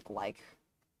not egg-like.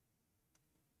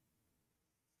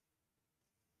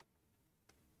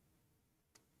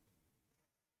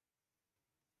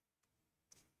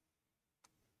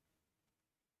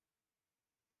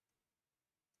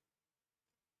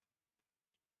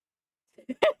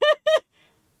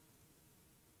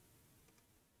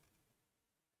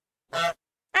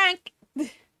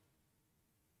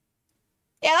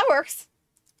 works.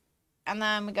 And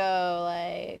then we go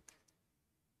like...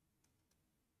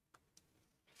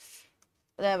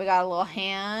 Then we got a little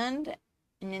hand.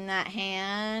 And in that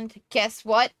hand, guess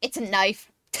what? It's a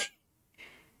knife.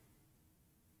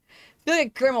 Look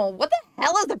at Grimmel. What the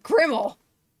hell is a Grimmel?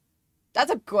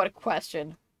 That's a good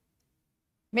question.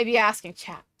 Maybe asking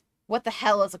chat. What the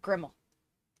hell is a Grimmel?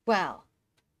 Well,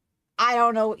 I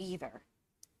don't know either.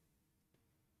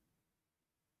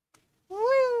 Woo!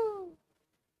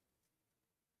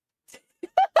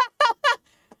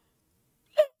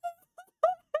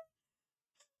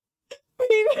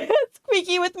 We went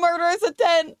squeaky with murderous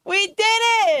intent. We did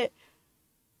it!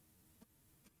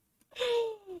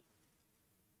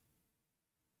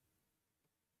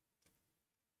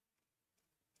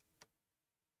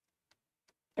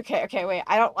 Okay, wait.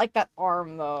 I don't like that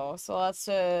arm, though. So let's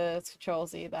just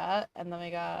Control-Z that. And then we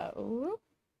got... Ooh.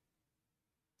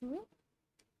 Ooh.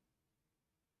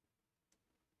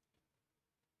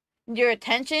 Your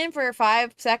attention for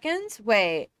 5 seconds?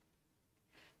 Wait.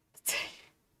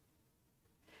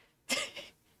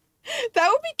 That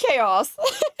would be chaos.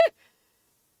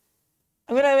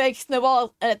 I'm gonna make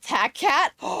Snowball an attack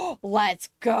cat. Let's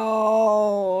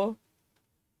go.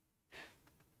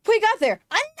 We got there.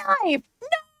 A knife! No!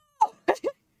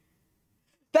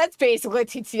 That's basically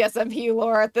TTSMP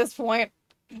lore at this point.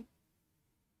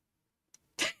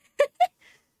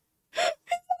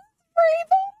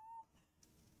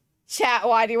 Chat,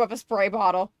 why do you have a spray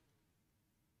bottle?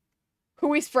 Who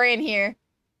we spraying here?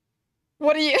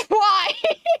 What are you- Why?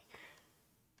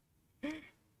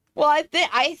 Well,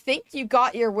 I think you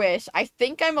got your wish. I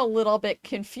think I'm a little bit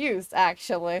confused,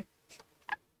 actually.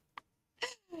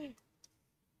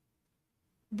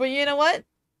 But you know what?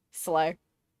 Slay.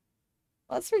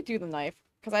 Let's redo the knife,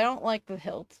 because I don't like the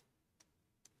hilt.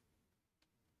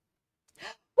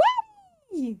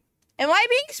 Whee! Am I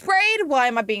being sprayed? Why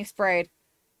am I being sprayed?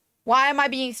 Why am I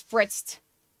being spritzed?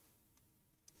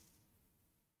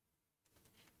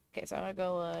 Okay, so I'm gonna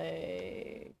go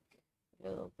like... a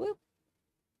little whoop.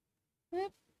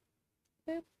 Whoop.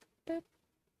 Boop. Boop.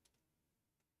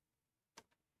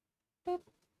 Boop.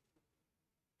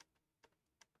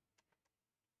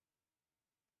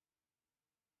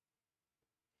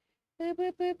 Boop,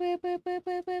 boop, boop, boop, boop, boop,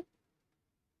 boop, boop.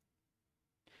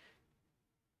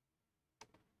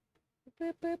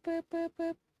 Boop, boop, boop, boop,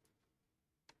 boop.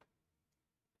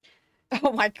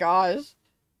 Oh my gosh.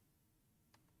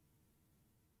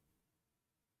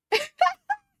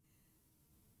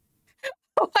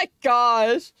 Oh my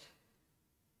gosh.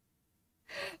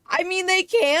 I mean, they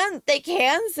can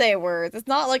say words. It's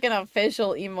not like an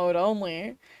official emote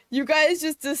only. You guys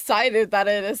just decided that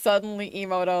it is suddenly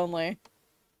emote only.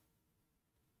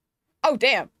 Oh,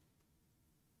 damn.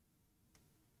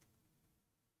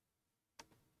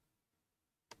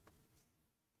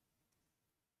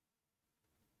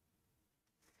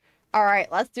 All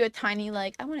right, let's do a tiny,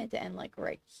 like, I want it to end, like,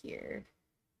 right here.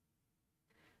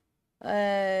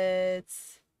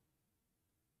 Let's...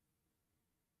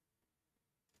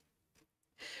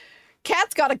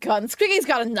 Cat's got a gun. Squiggy's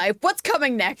got a knife. What's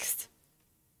coming next?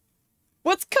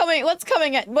 What's coming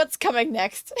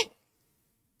next?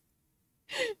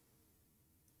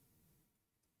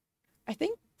 I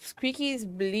think Squeaky's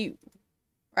blue,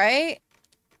 right?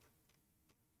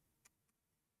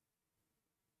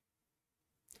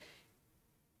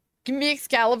 Give me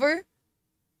Excalibur.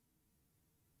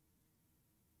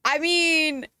 I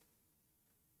mean,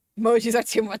 emojis are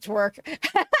too much work.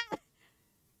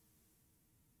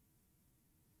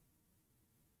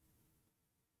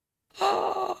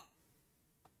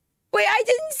 Wait, I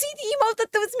didn't see the emote that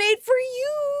was made for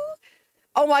you.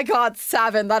 Oh my god,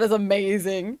 Savin, that is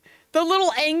amazing. The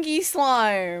little Angie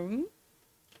slime.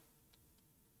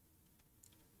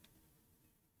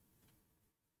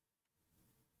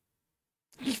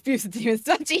 Confuse the demons.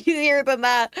 Much easier than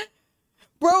that.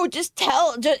 Bro, just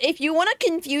if you want to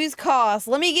confuse Koss,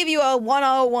 let me give you a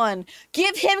 101.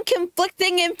 Give him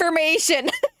conflicting information.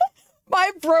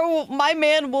 My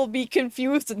man will be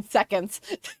confused in seconds.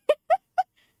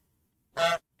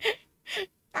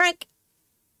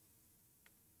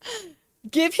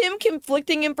 Give him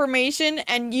conflicting information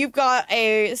and you've got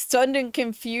a stunned and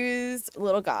confused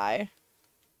little guy.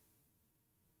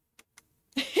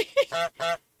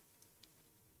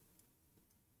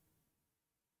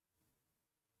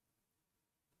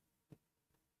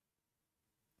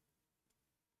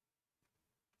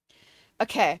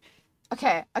 Okay.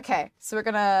 So we're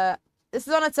gonna... This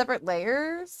is on a separate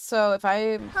layer, so if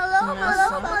I... Hello,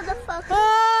 motherfucker.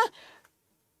 Ah!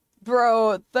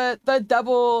 Bro, the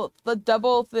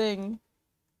double thing.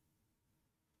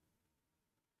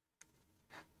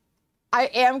 I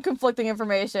am conflicting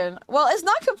information. Well, it's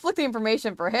not conflicting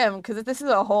information for him, because this is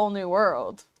a whole new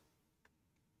world.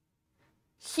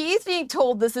 He's being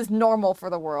told this is normal for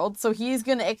the world, so he's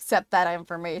gonna accept that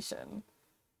information.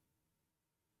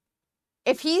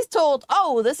 If he's told,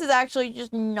 oh, this is actually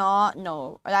just not,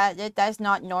 no, that's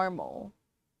not normal,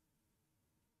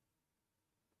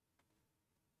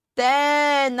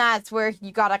 then that's where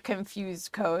you got a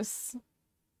confused coast.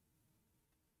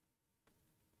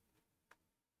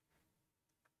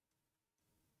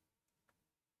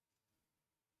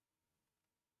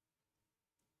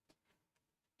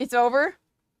 It's over?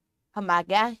 Oh my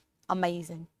god.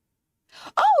 Amazing.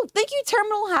 Oh, thank you,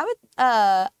 Terminal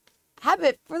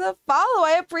Habit, for the follow.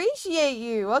 I appreciate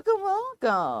you. Welcome,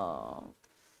 welcome.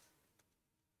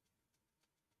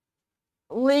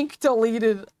 Link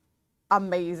deleted.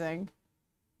 Amazing.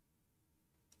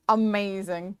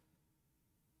 Amazing.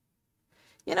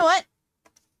 You know what?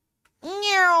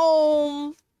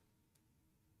 Meow.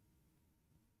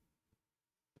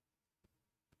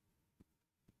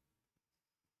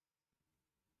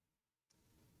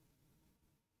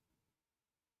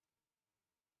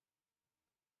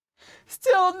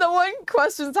 Still, no one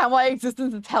questions how my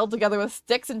existence is held together with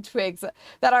sticks and twigs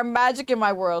that are magic in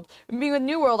my world. Being a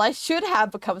new world, I should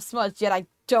have become smudged, yet I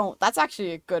don't. That's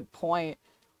actually a good point.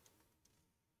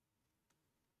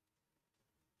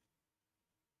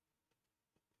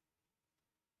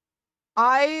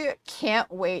 I can't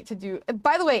wait to do.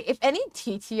 By the way, if any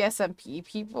TTSMP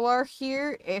people are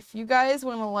here, if you guys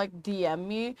want to like DM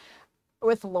me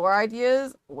with lore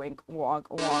ideas, wink, wonk,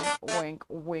 wonk, wink,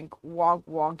 wink, wonk,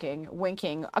 wonking,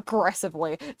 winking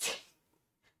aggressively.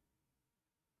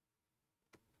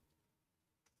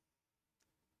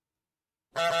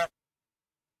 The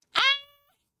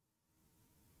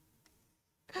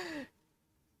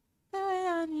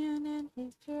onion and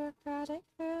his bureaucratic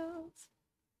bills.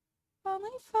 Only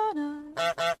fun.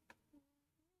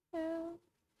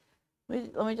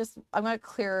 Let me just, I'm gonna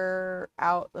clear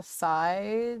out the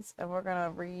sides and we're gonna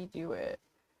redo it.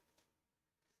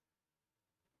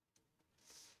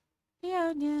 The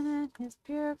onion and his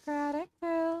bureaucratic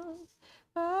bills.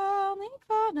 Only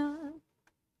fun.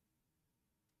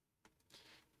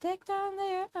 Take down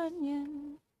their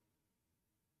onion.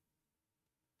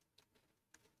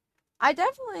 I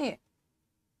definitely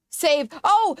saved.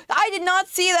 Oh, I did not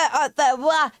see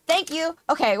that. Thank you.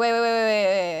 Okay,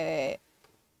 wait.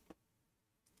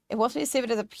 It wants me to save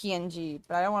it as a PNG,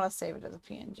 but I don't want to save it as a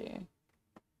PNG.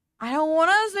 I don't want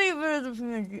to save it as a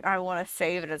PNG. I want to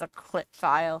save it as a clip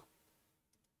file.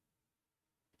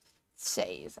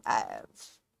 Save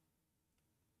as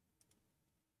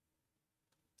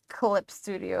Clip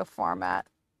Studio format.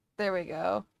 There we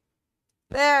go.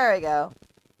 There we go.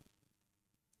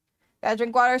 Gotta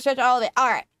drink water, stretch all of it. All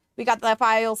right. We got the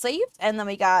file saved, and then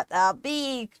we got a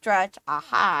big stretch, a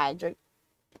hydrate.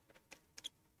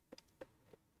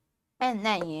 And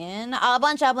then a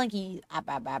bunch of blinkies.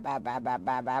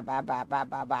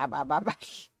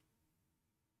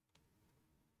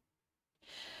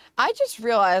 I just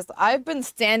realized I've been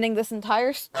standing this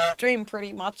entire stream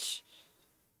pretty much.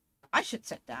 I should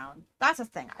sit down. That's a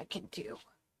thing I can do.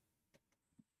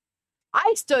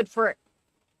 I stood for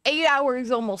 8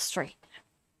 hours almost straight.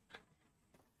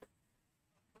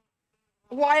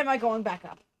 Why am I going back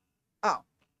up? Oh.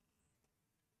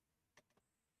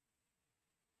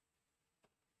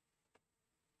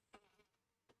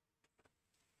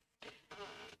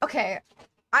 Okay,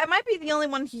 I might be the only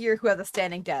one here who has a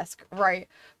standing desk, right?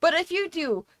 But if you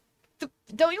do,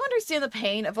 don't you understand the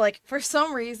pain of, like, for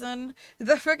some reason,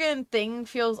 the friggin' thing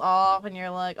feels off and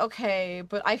you're like, okay,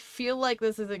 but I feel like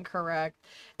this is incorrect.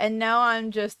 And now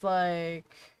I'm just like...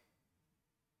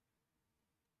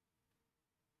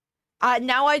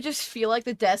 now I just feel like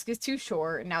the desk is too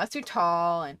short and now it's too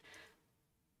tall and...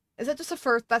 Is that just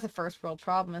that's a first world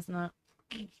problem, isn't it?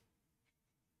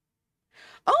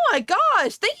 Oh my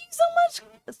gosh! Thank you so much,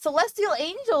 Celestial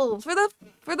Angel, for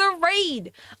the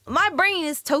raid. My brain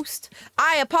is toast.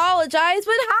 I apologize,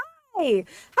 but hi!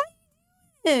 How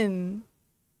you doing?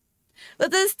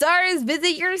 Let the stars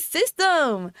visit your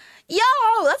system. Yo,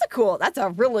 that's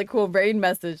a really cool raid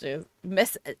message.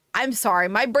 I'm sorry,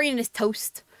 my brain is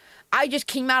toast. I just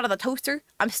came out of the toaster.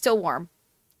 I'm still warm.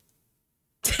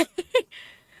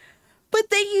 But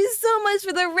thank you so much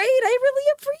for the raid. I really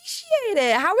appreciate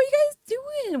it. How are you guys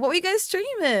doing? What were you guys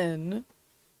streaming?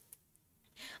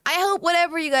 I hope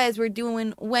whatever you guys were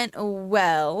doing went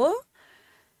well.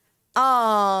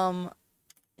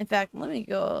 In fact, let me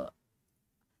go.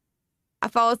 I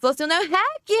follow Celestial now.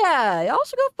 Heck yeah! Y'all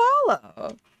should go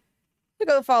follow. Should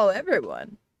go follow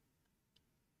everyone.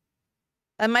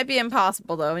 That might be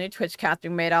impossible though when your Twitch cast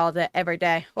being made all day every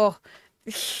day. Oh.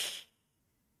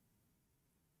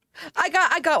 I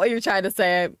got what you're trying to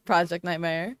say, Project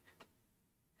Nightmare.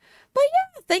 But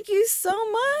yeah, thank you so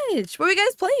much. What are you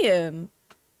guys playing?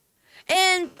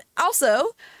 And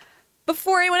also,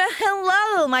 before anyone else,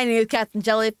 hello, my name is Captain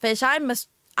Jellyfish. I'm a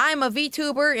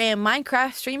VTuber and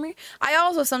Minecraft streamer. I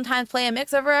also sometimes play a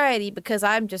mix of variety because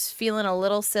I'm just feeling a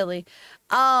little silly.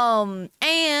 And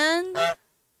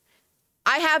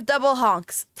I have double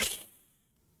honks.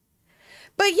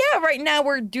 But yeah, right now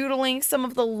we're doodling some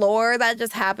of the lore that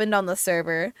just happened on the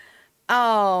server.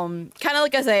 Kind of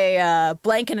like as a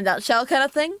blank in a nutshell kind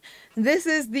of thing. This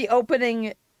is the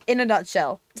opening in a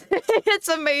nutshell. It's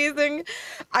amazing.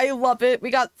 I love it.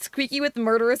 We got Squeaky with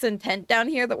murderous intent down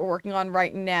here that we're working on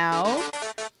right now.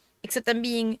 Except I'm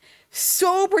being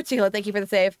so particular. Thank you for the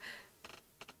save.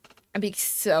 I'm being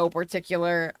so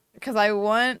particular because I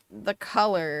want the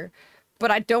color, but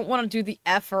I don't want to do the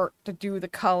effort to do the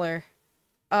color.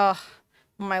 Ugh,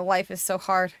 my life is so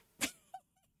hard.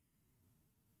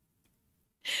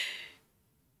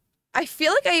 I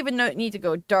feel like I even need to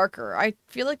go darker. I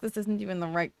feel like this isn't even the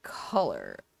right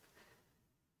color.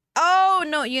 Oh,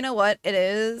 no, you know what? It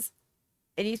is.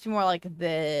 It needs to be more like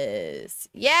this.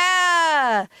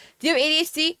 Yeah! Do you have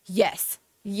ADHD? Yes.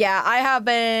 Yeah, I have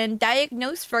been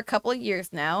diagnosed for a couple of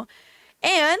years now.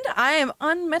 And I am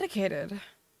unmedicated.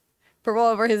 Purple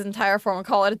over his entire form and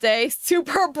call it a day.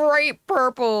 Super bright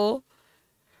purple.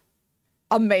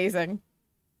 Amazing.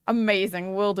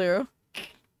 Amazing. Will do.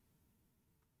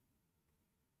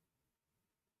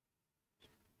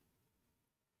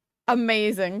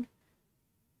 Amazing.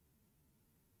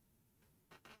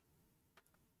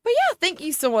 But yeah, thank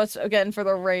you so much again for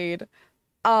the raid.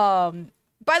 By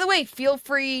the way, feel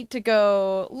free to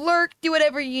go lurk, do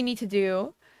whatever you need to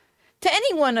do. To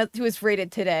anyone who is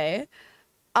raided today.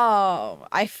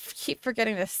 I keep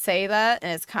forgetting to say that,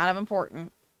 and it's kind of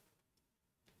important.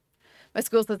 My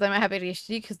school says I might have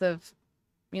ADHD because of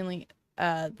mainly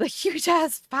the huge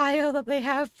ass file that they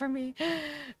have for me.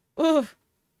 Ooh.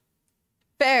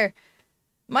 Fair.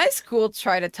 My school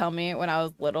tried to tell me when I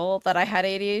was little that I had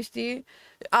ADHD.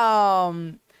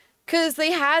 Because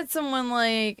they had someone,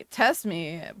 like, test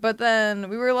me. But then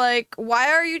we were like, why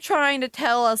are you trying to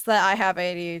tell us that I have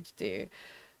ADHD?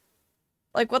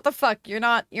 Like, what the fuck? You're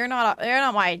not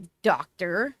my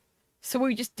doctor. So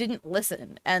we just didn't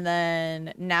listen. And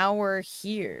then now we're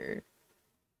here.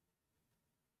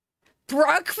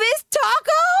 Breakfast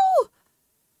taco?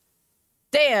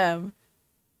 Damn.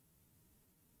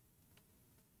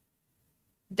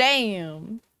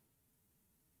 Damn.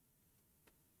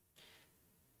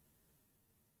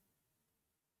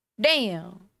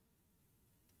 Damn.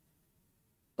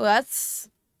 Well, that's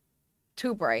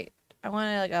too bright. I want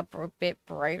it like a bit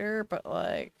brighter, but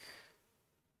like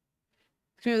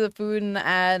the food and the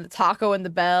ad, the taco and the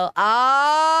bell.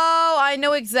 Oh, I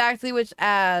know exactly which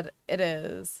ad it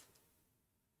is.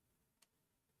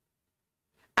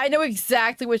 I know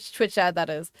exactly which Twitch ad that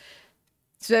is.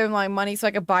 Spend my money so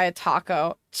I could buy a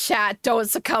taco. Chat, don't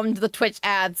succumb to the Twitch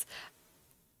ads.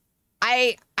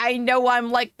 I know I'm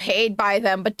like paid by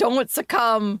them, but don't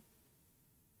succumb.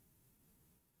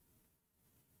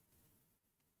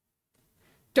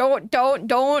 Don't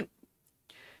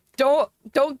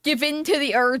give in to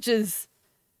the urges.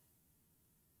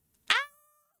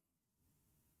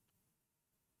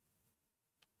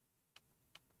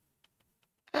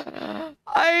 Ah!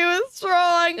 I was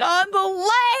throwing on the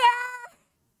layer.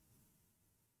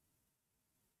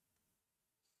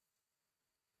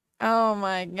 Oh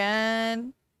my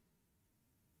god.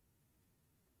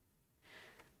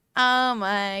 Oh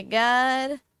my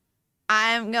god.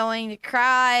 I'm going to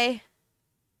cry.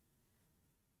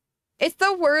 It's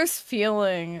the worst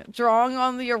feeling, drawing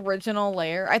on the original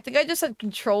layer. I think I just had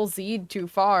Control-Z too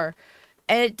far,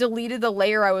 and it deleted the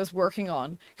layer I was working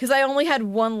on. Because I only had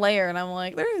one layer, and I'm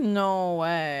like, there's no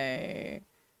way.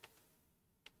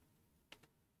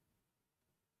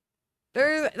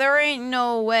 There ain't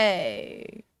no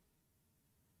way.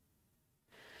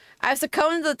 I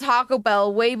succumbed to the Taco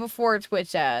Bell way before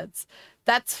Twitch ads.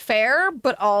 That's fair,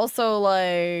 but also,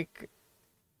 like...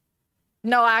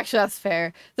 No, actually, that's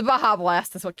fair. The Baja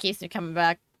Blast is what keeps me coming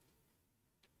back.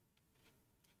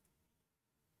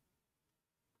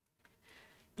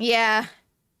 Yeah.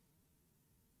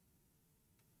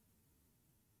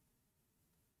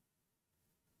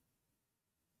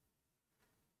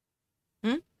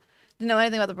 Hmm? Didn't know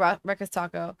anything about the breakfast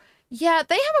taco. Yeah,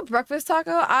 they have a breakfast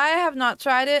taco. I have not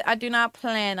tried it. I do not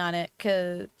plan on it,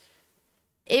 because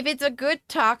if it's a good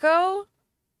taco,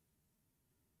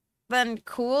 then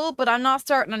cool, but I'm not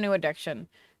starting a new addiction.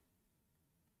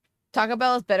 Taco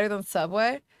Bell is better than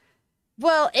Subway?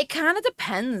 Well, it kind of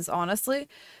depends, honestly.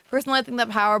 Personally, I think that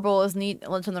Power Bowl is neat.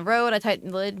 Lunch on the road. I tighten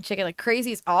the lid and shake it like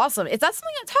crazy. It's awesome. Is that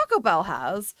something that Taco Bell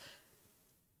has?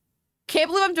 Can't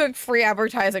believe I'm doing free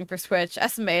advertising for Switch.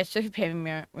 SMH, they should pay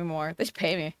me more. They should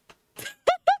pay me.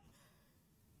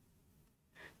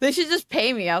 They should just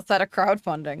pay me outside of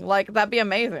crowdfunding. Like, that'd be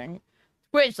amazing.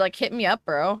 Twitch, like, hit me up,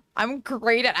 bro. I'm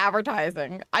great at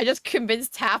advertising. I just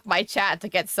convinced half my chat to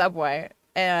get Subway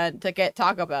and to get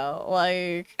Taco Bell.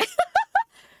 Like,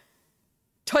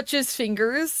 touch his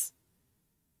fingers.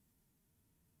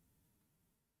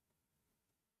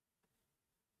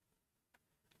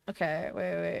 Okay,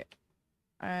 wait.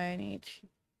 I need to...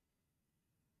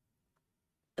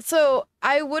 So,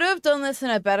 I would have done this in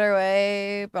a better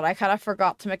way, but I kind of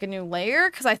forgot to make a new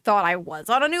layer because I thought I was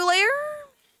on a new layer.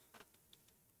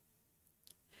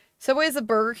 Subway's the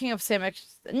Burger King of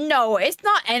sandwiches. No, it's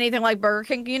not anything like Burger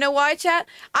King. You know why, chat?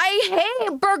 I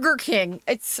hate Burger King.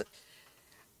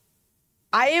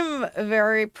 I am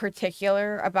very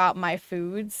particular about my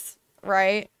foods,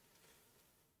 right?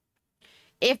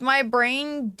 If my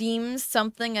brain deems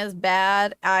something as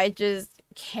bad, I just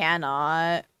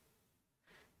cannot.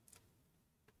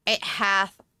 I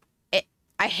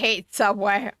hate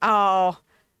Subway. Oh.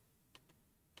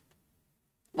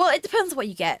 Well, it depends what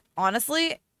you get,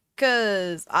 honestly.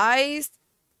 Because I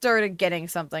started getting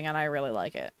something and I really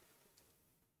like it.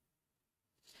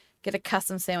 Get a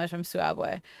custom sandwich from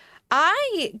Subway.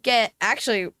 I get,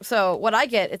 actually, so what I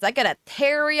get is I get a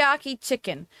teriyaki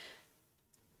chicken.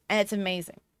 And it's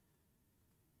amazing.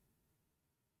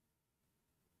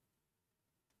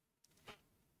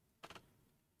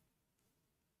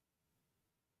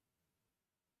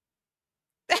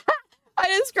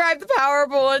 I described the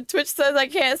Powerball and Twitch says I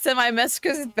can't send my message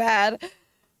because it's bad.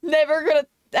 Never gonna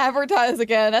advertise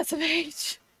again,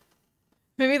 SMH.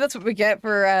 Maybe that's what we get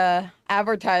for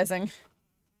advertising.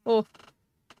 Oh.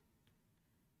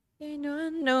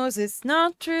 Anyone knows it's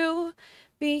not true.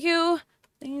 Be you,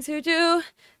 things you do.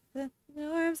 The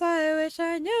norms I wish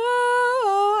I knew.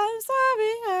 Oh, I'm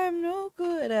sorry, I'm no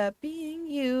good at being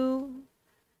you.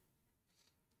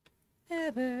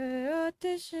 Never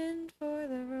auditioned for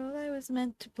the role I was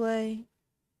meant to play.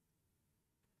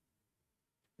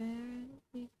 Today.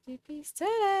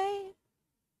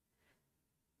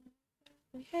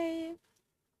 Behave.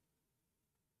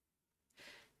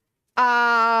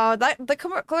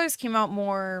 The colors came out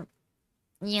more.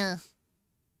 Yeah.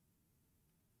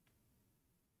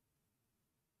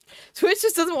 Twitch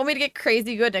just doesn't want me to get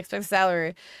crazy good and expect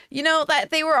salary. You know, that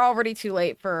they were already too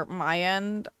late for my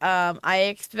end. I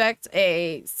expect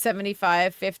a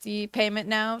 75-50 payment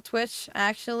now, Twitch,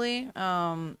 actually.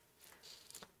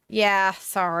 Yeah,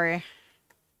 sorry.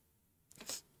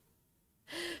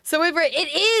 So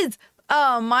it is.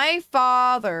 My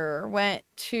father went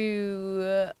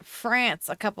to France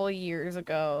a couple of years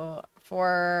ago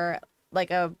for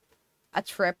like a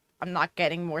trip. I'm not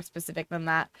getting more specific than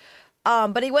that.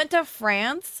 But he went to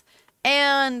France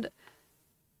and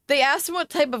they asked him what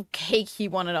type of cake he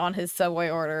wanted on his Subway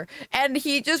order. And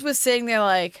he just was sitting there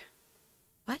like,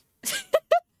 what?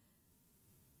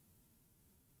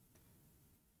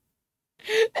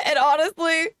 And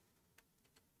honestly,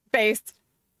 based.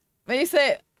 When you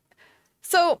say,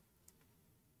 so,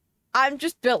 I'm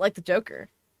just built like the Joker.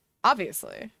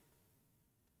 Obviously.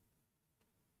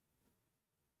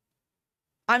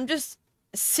 I'm just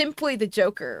simply the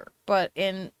Joker, but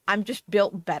I'm just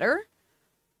built better.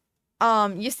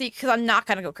 You see, because I'm not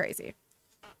gonna go crazy.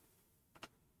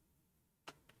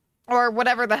 Or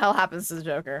whatever the hell happens to the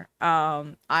Joker.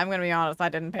 I'm gonna be honest, I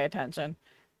didn't pay attention.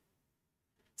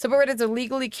 Subway is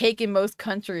illegally cake in most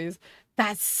countries.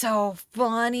 That's so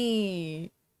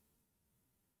funny.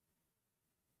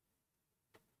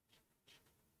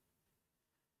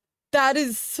 That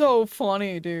is so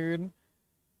funny, dude.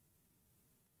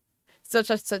 So,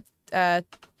 a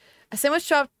sandwich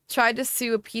shop tried to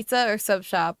sue a pizza or sub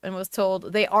shop and was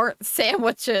told they aren't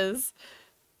sandwiches.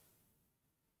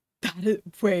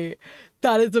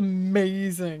 That is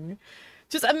amazing.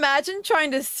 Just imagine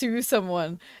trying to sue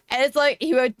someone and it's like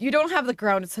you don't have the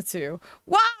ground to sue.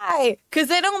 Why? Because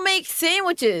they don't make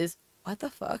sandwiches. What the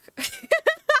fuck?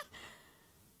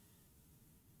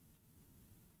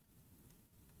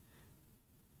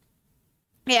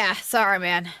 Yeah, sorry,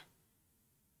 man.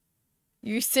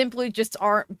 You simply just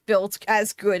aren't built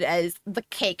as good as the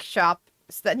cake shop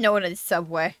that no one is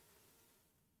Subway.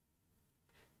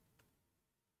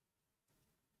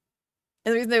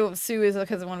 And the reason they won't sue is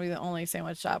because they want to be the only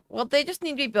sandwich shop. Well, they just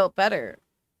need to be built better.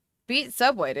 Beat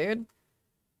Subway, dude.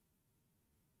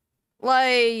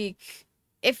 Like,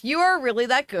 if you are really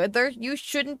that good, you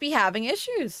shouldn't be having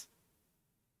issues.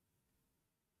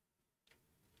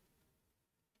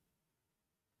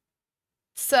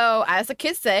 So, as the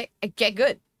kids say, get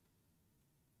good.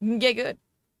 Get good.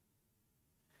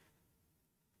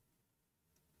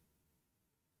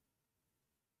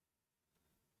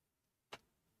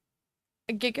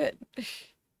 Get good.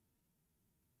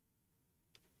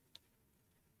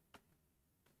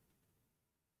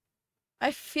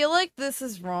 I feel like this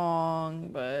is wrong,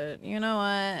 but you know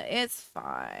what? It's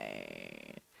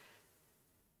fine.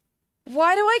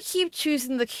 Why do I keep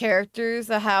choosing the characters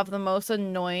that have the most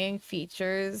annoying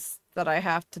features that I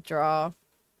have to draw?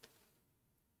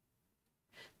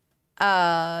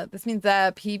 This means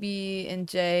that PB and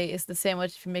J is the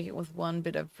sandwich if you make it with one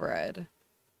bit of bread.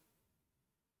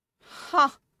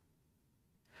 Huh.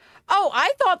 Oh,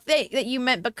 I thought that you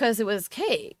meant because it was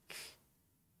cake.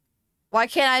 Why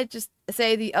can't I just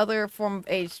say the other form of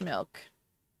aged milk?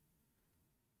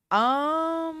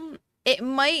 It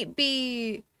might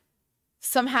be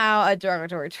somehow a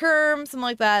derogatory term, something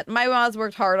like that. My mom's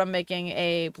worked hard on making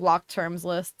a block terms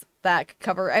list that could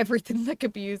cover everything that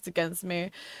could be used against me.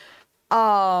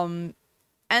 And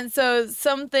so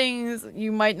some things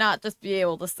you might not just be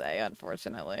able to say,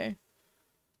 unfortunately.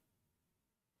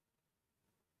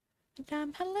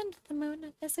 I'm howling to the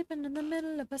moon, I'm sleeping in the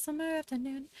middle of a summer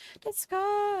afternoon.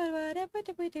 Discord, whatever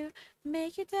did we do?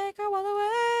 Make you take our world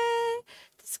away.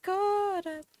 Discord,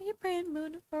 are you praying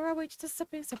moon? Or are we just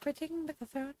something separating like the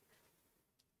throne?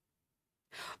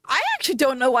 I actually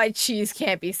don't know why cheese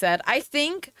can't be said. I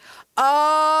think,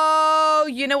 oh,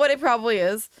 you know what it probably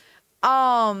is?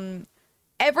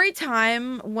 Every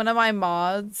time one of my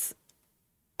mods,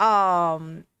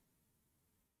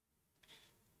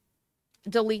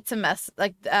 deletes a mess,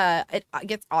 like, it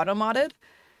gets auto-modded,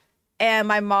 and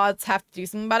my mods have to do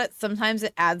something about it. Sometimes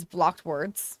it adds blocked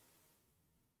words.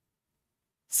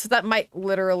 So that might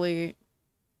literally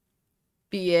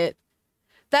be it.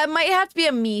 That might have to be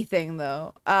a me thing,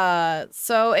 though.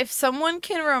 So if someone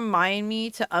can remind me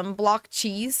to unblock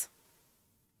cheese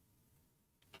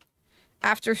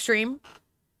after stream,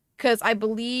 because I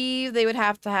believe they would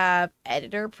have to have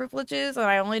editor privileges, and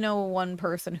I only know one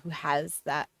person who has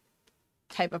that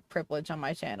type of privilege on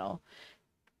my channel.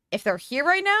 If they're here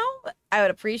right now, I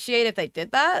would appreciate if they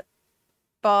did that.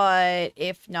 But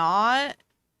if not,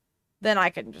 then I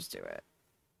can just do it.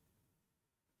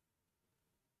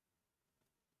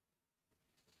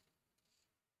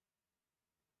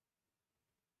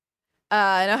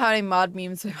 I know how many mod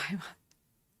memes with my mod.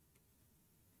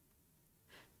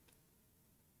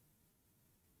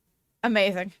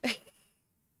 Amazing.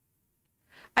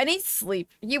 I need sleep.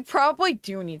 You probably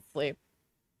do need sleep.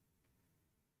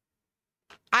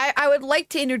 I would like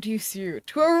to introduce you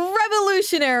to a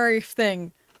revolutionary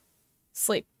thing.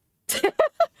 Sleep.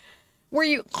 Where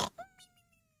you...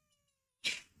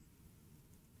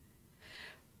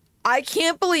 I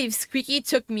can't believe Squeaky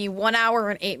took me 1 hour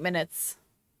and 8 minutes.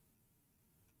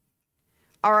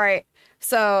 Alright,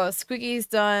 so Squeaky's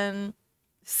done.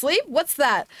 Sleep? What's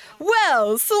that?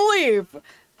 Well, sleep!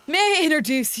 May I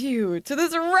introduce you to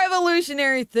this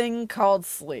revolutionary thing called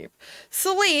sleep.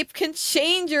 Sleep can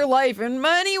change your life in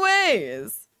many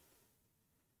ways.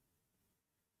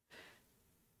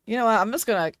 You know what? I'm just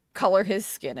gonna color his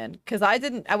skin in, because I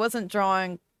wasn't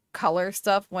drawing color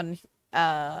stuff when,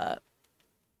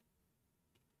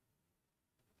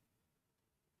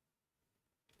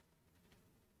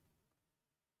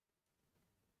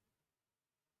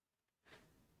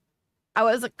 I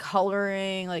wasn't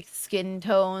coloring like skin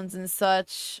tones and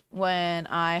such when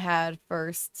I had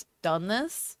first done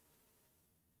this.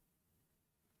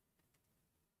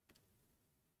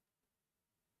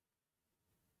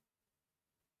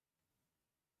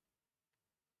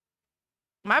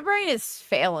 My brain is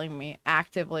failing me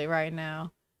actively right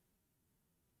now.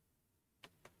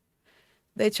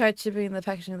 They tried shipping the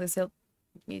packaging of the silk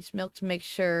each milk to make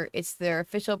sure it's their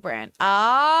official brand.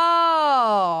 Oh.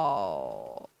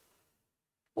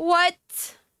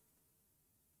 What?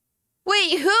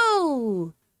 Wait,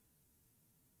 who?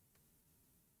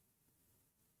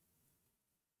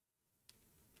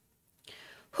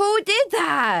 Who did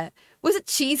that? Was it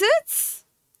Cheez-Its?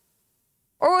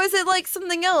 Or was it like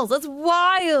something else? That's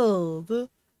wild.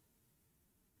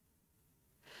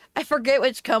 I forget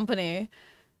which company.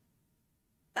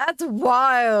 That's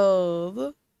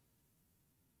wild.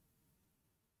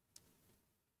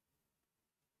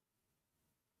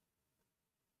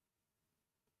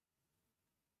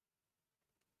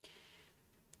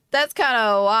 That's kind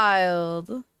of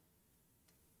wild.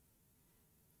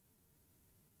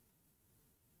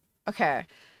 Okay.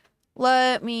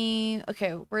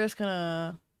 Okay, we're just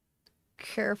gonna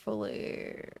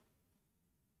carefully...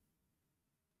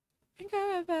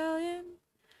 Rebellion.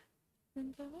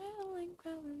 And the wailing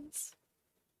villains.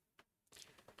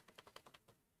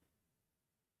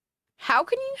 How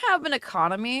can you have an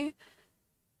economy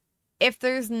if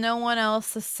there's no one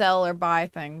else to sell or buy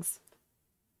things?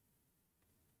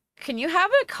 Can you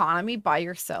have an economy by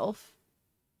yourself?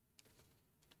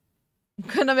 I'm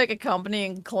gonna make a company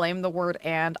and claim the word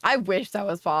and. I wish that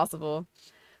was possible.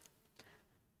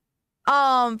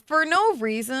 For no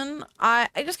reason. I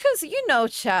just because you know,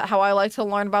 chat, how I like to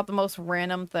learn about the most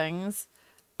random things.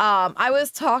 I was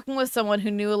talking with someone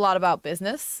who knew a lot about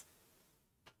business.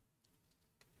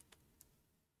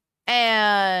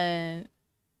 And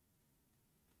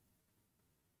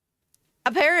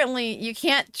apparently you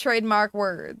can't trademark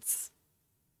words.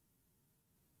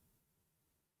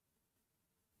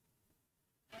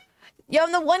 Yo,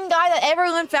 I'm the one guy that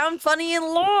everyone found funny in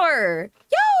lore.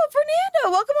 Yo,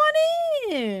 Fernando, welcome on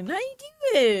in. How you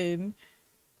doing?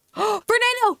 Oh,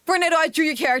 Fernando, I drew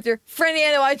your character.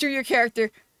 Fernando, I drew your character.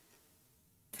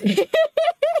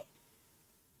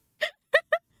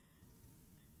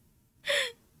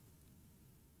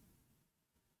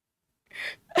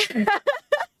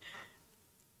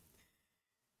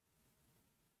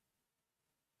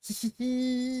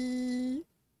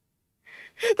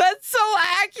 That's so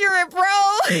accurate, bro.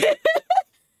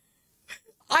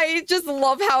 I just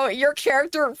love how your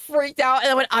character freaked out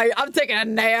and went, I'm taking a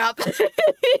nap.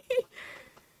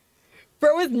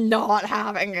 Bro is not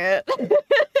having it.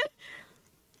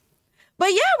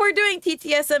 But yeah, we're doing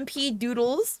TTSMP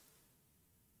doodles.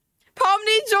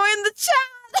 Pomni joined the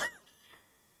chat.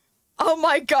 Oh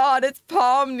my god, it's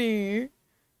Pomni.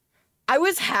 I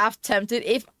was half tempted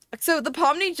if... So the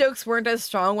Pomni jokes weren't as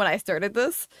strong when I started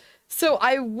this. So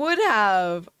I would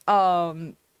have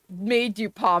made you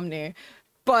Pomni.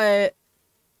 But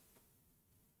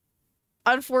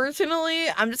unfortunately,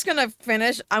 I'm just gonna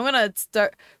finish. I'm gonna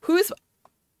start... Who's...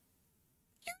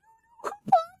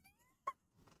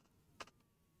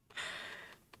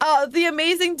 The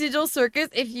Amazing Digital Circus,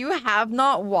 if you have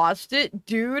not watched it,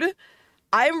 dude,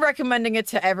 I'm recommending it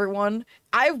to everyone.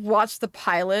 I've watched the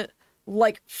pilot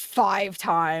like 5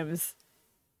 times.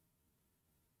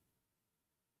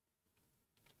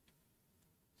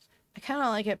 I kind of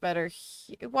like it better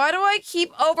here. Why do I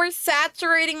keep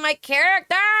oversaturating my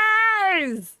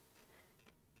characters?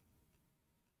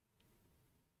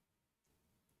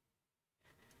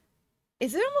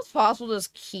 Is it almost possible to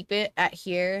just keep it at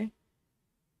here?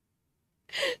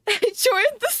 I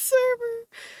joined the server.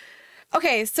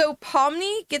 Okay, so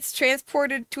Pomni gets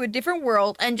transported to a different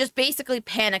world and just basically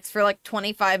panics for like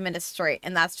 25 minutes straight,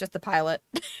 and that's just the pilot.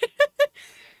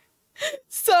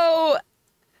 So...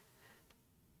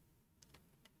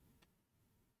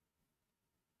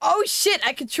 Oh shit,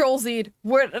 I control Z'd.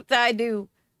 What did I do?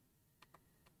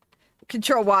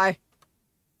 Control Y.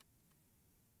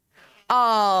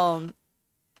 But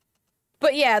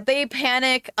yeah, they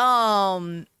panic,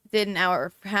 did an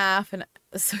hour and a half, and I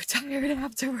was so tired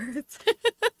afterwards.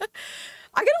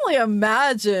 I can only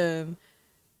imagine.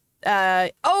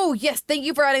 Oh yes, thank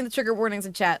you for adding the trigger warnings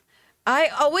in chat. I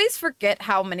always forget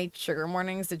how many trigger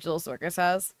warnings Digital Circus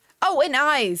has. Oh, and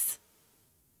eyes.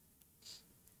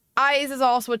 Eyes is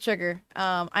also a trigger.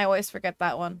 I always forget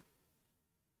that one.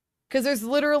 Because there's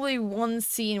literally one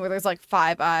scene where there's like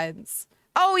 5 eyes.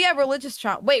 Oh yeah, religious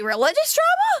trauma. Wait, religious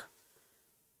trauma?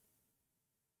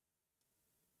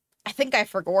 I think I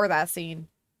forgot that scene.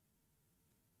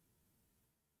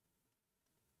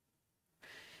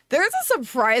 There's a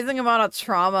surprising amount of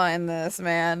trauma in this,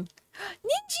 man.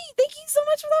 Ninji, thank you so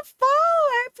much for that follow.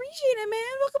 I appreciate it,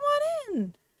 man. Welcome on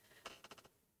in.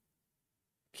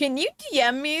 Can you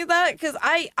DM me that? Because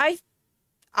I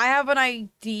have an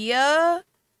idea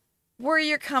where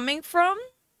you're coming from,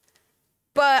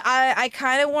 but I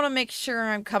kind of want to make sure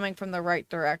I'm coming from the right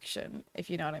direction, if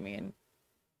you know what I mean.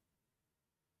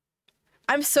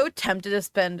 I'm so tempted to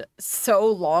spend so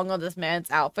long on this man's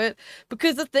outfit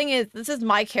because the thing is, this is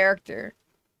my character.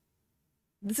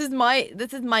 This is my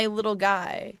little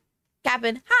guy.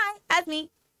 Captain, hi, that's me.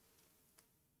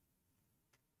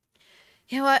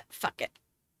 You know what? Fuck it.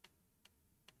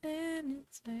 And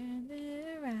it's turning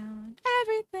around.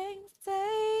 Everything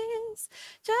stays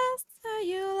just how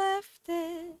you left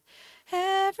it.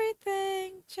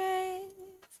 Everything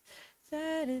changes,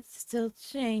 but it's still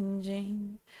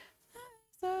changing.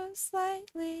 So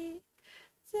slightly,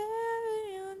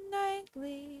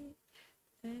 nightly,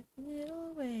 that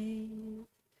little wave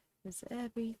is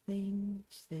everything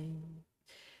changed.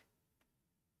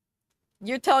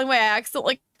 You're telling me I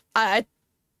accidentally I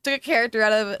took a character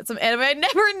out of some anime I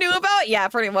never knew about? Yeah,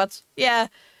 pretty much. Yeah.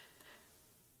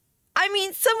 I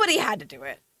mean, somebody had to do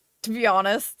it, to be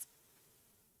honest.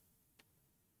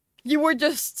 You were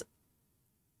just...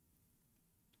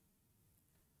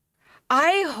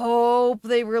 I hope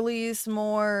they release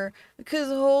more because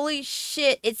holy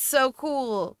shit, it's so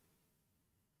cool.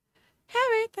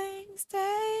 Everything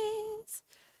stays.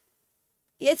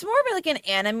 It's more of like an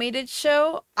animated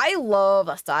show. I love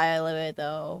the style of it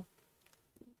though.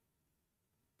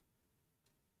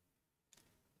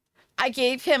 I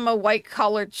gave him a white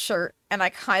collared shirt and I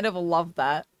kind of love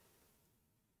that.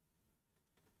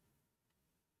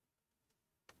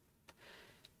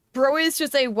 Bro is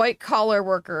just a white collar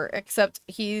worker, except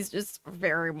he's just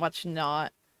very much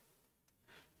not.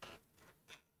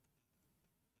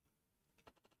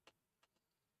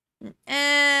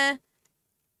 Eh.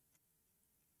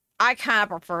 I kind of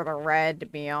prefer the red, to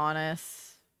be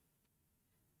honest.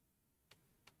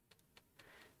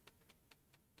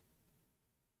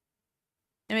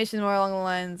 Animation more along the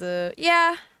lines of,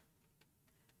 yeah.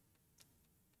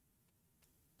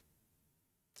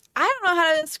 I don't know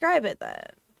how to describe it then.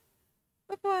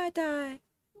 Before I die,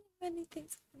 many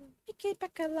things make it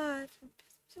back alive.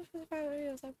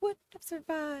 I would have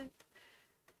survived.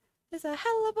 There's a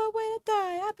hell of a way to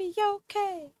die. I'll be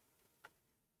okay.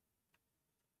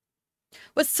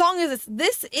 What song is this?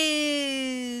 This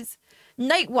is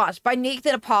Night Watch by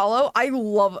Nathan Apollo. I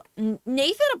love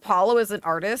Nathan Apollo is an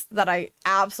artist that I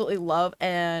absolutely love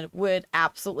and would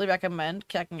absolutely recommend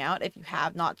checking out if you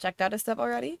have not checked out his stuff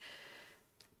already.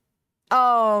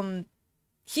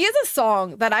 He has a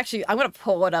song that actually I'm gonna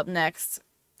pull it up next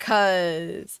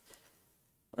cause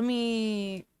let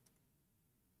me.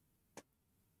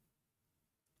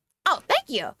 Oh, thank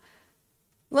you.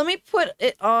 Let me put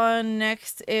it on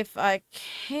next if I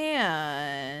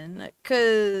can,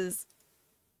 cause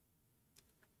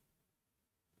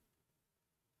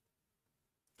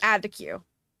add to queue.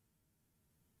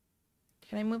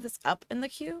 Can I move this up in the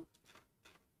queue?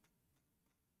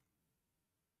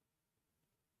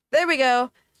 There we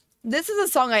go. This is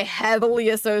a song I heavily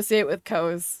associate with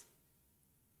Co's.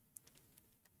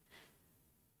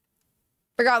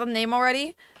 Forgot the name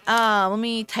already. Let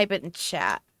me type it in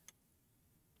chat.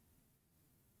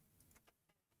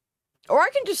 Or I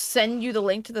can just send you the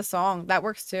link to the song. That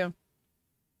works too.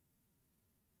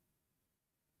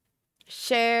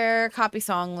 Share, copy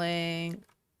song link.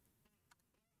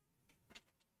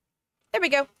 There we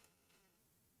go.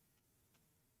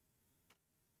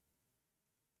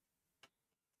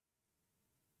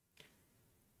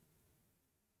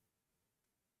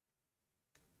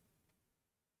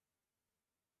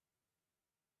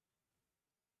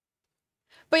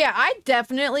 But yeah, I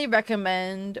definitely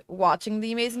recommend watching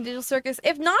The Amazing Digital Circus,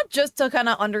 if not just to kind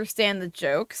of understand the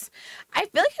jokes. I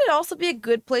feel like it'd also be a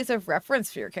good place of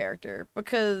reference for your character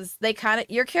because they kind of,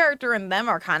 your character and them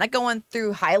are kind of going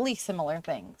through highly similar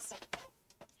things.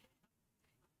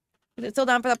 Is it still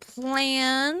down for the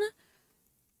plan?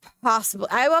 Possible.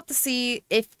 I will have to see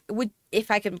if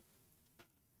I can.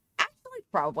 Actually,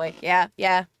 probably. Yeah,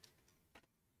 yeah.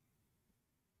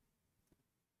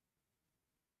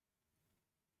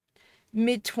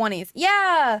 Mid-20s.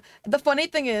 Yeah. The funny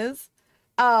thing is,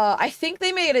 I think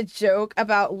they made a joke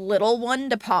about little one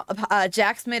to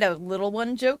Jax made a little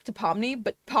one joke to Pomni,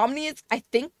 but Pomni is, I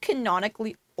think,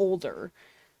 canonically older.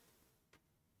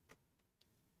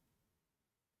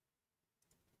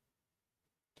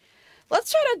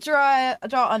 Let's try to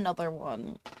draw another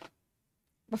one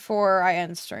before I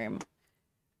end stream.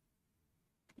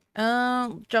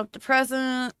 Jump to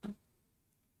present.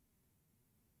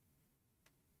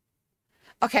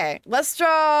 Okay, let's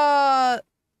draw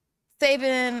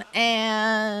Sabin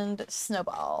and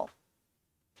Snowball.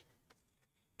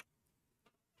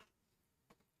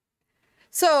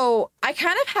 So, I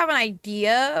kind of have an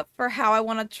idea for how I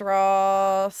want to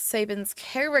draw Sabin's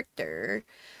character,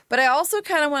 but I also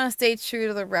kind of want to stay true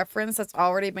to the reference that's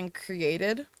already been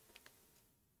created.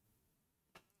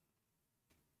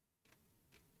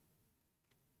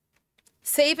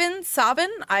 Sabin?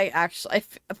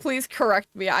 Please correct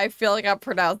me. I feel like I'm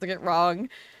pronouncing it wrong.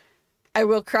 I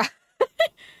will cry.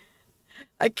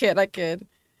 I kid. But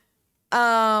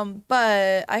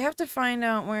I have to find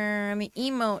out where the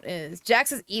emote is.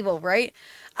 Jax is evil, right?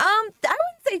 I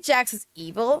wouldn't say Jax is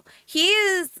evil. He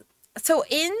is, so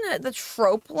in the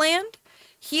trope land,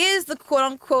 he is the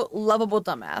quote-unquote lovable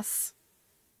dumbass.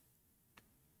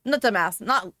 Not dumbass,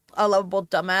 not a lovable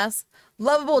dumbass.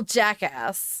 Lovable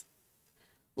jackass.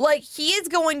 Like, he is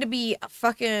going to be a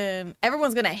fucking...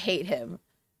 Everyone's gonna hate him.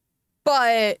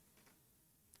 But...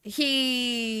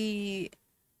 He...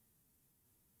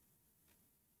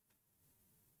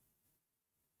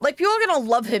 Like, people are gonna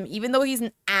love him, even though he's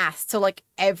an ass to, like,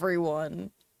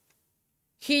 everyone.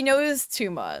 He knows too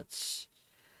much.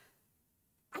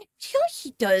 I feel like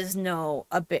he does know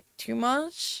a bit too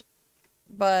much.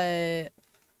 But...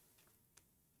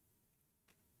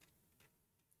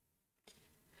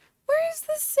 Where's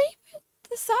the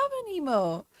Sabin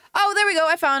emo? Oh, there we go.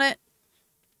 I found it.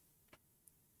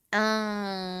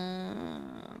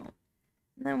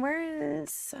 Then where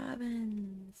is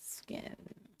Sabin skin?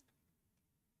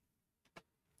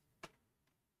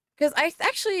 Because I think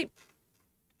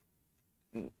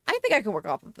I can work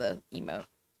off of the emote.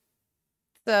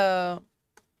 So,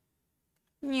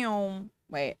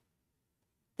 wait.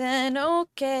 Then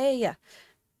okay, yeah.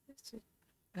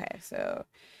 Okay, so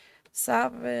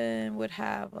Sabin would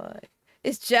have like,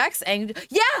 is Jax angry?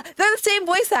 Yeah, they're the same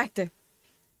voice actor.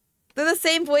 They're the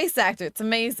same voice actor. It's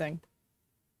amazing.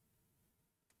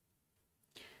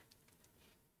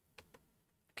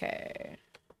 Okay.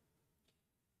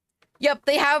 Yep,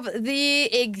 they have the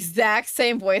exact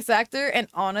same voice actor, and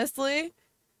honestly,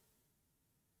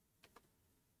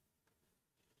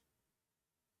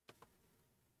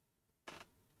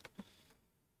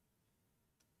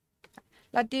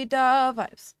 la-di-da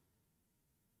vibes.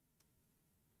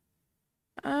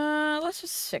 Let's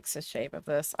just fix the shape of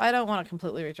this. I don't want to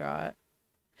completely redraw it.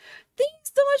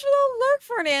 Thanks so much for the lurk,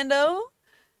 Fernando.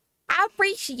 I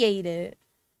appreciate it.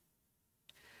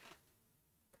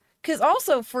 Because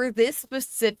also, for this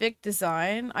specific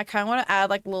design, I kind of want to add,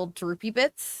 like, little droopy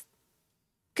bits.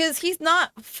 Because he's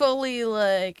not fully,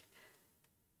 like...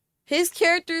 His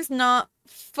character's not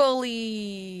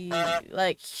fully,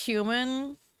 like,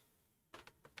 human.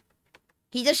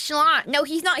 He's a slime. No,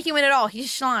 he's not human at all.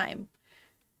 He's slime.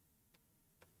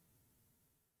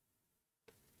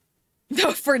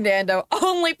 No, Fernando.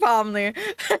 Only Pomni.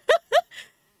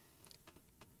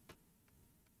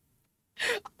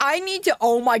 I need to,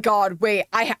 oh my god, wait,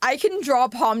 I can draw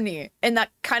Pomni in that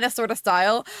kind of sort of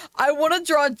style. I want to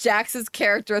draw Jax's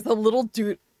character as a little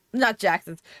dude, not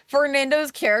Jax's, Fernando's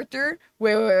character.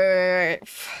 Wait.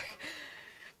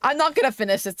 I'm not gonna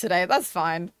finish this today, that's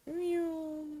fine.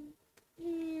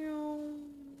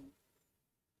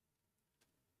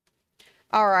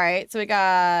 Alright, so we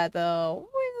got the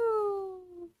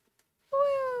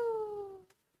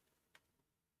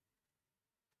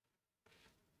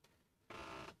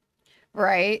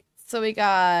right, so we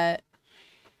got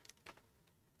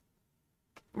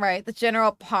the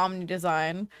general Pomni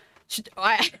design.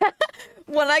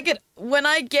 When I'm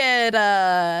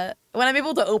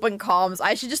able to open comms,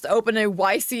 I should just open a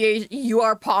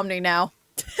YCHUR Pomni now.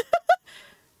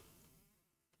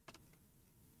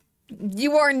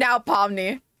 You are now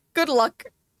Pomni. Good luck.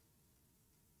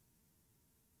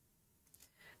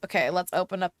 Okay, let's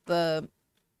open up the...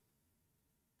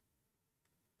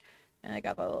 And he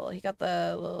got the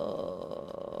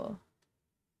little...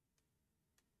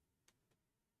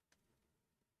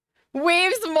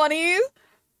 Waves money?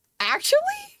 Actually?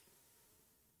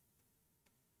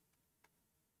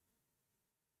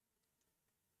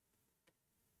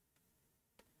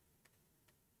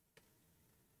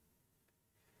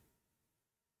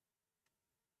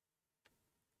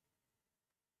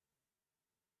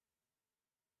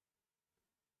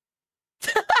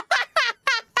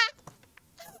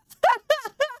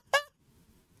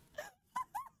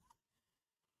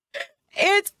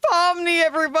 It's Pomni,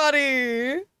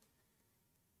 everybody!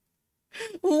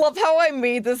 Love how I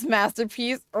made this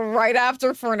masterpiece right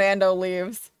after Fernando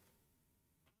leaves.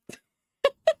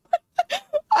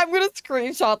 I'm gonna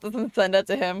screenshot this and send it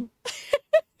to him.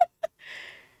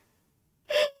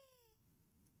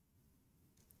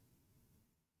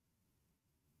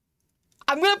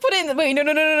 I'm gonna put it in the... Wait,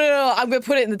 no. I'm gonna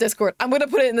put it in the Discord. I'm gonna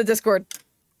put it in the Discord.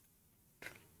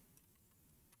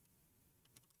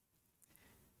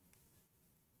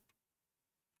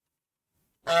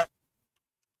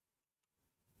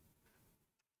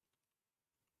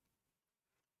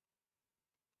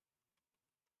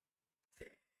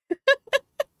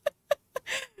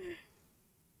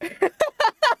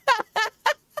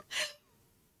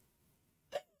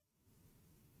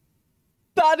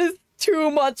 That is too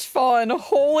much fun.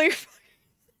 Holy...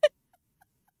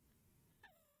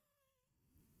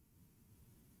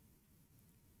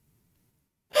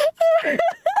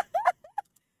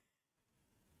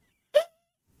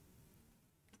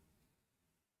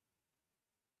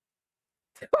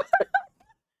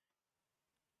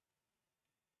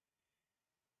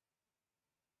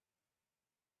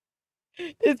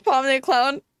 Is Pomni a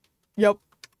clown? Yep.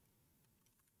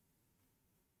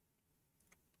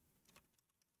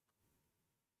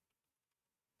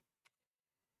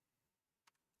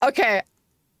 Okay.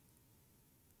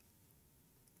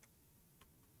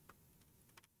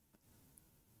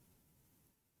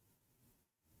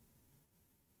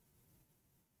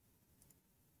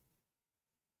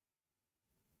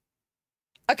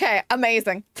 Okay,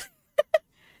 amazing.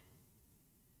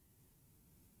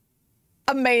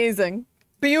 Amazing.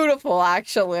 beautiful,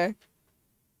 actually.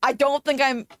 I don't think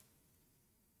I'm...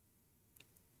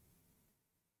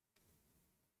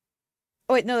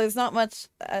 Oh, wait, no, there's not much...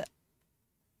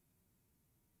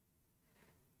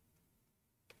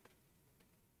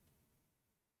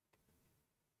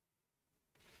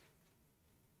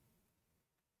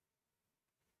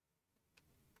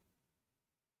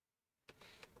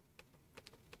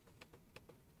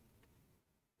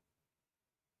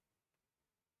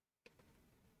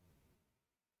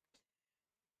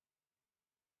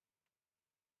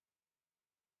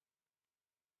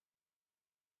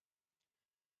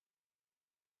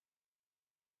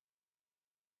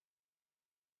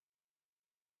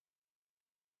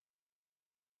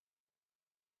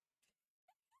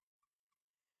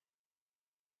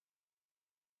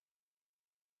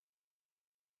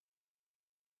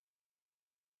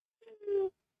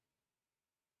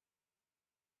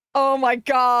 Oh my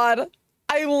god.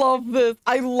 I love this.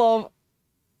 I love...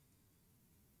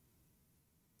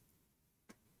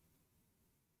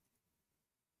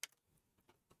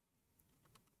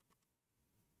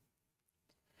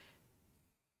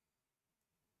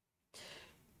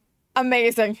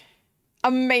 Amazing.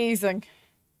 Amazing.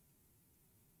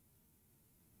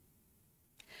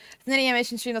 An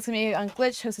animation stream that's gonna be on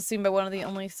Glitch, hosted soon by one of the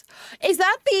only... Is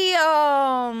that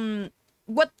the,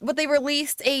 what they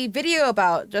released a video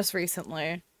about just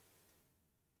recently?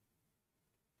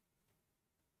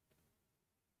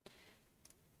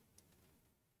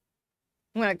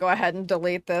 I'm gonna go ahead and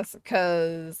delete this,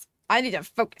 because I need to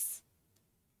focus.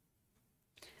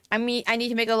 I need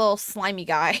to make a little slimy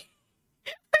guy.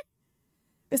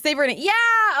 Saber in it.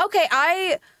 Yeah, okay,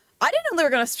 I didn't know they were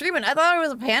gonna stream it. I thought it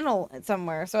was a panel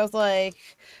somewhere. So I was like,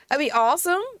 that'd be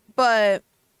awesome, but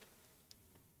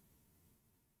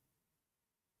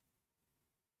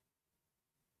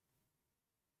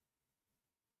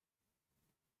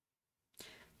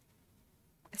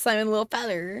slimy little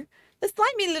feller. The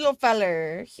slimy little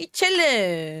feller. He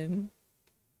chillin'.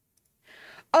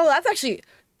 Oh, that's actually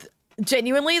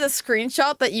genuinely the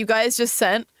screenshot that you guys just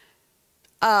sent.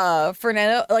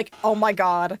 Fernando, like, oh my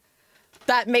god.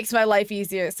 That makes my life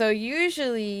easier. So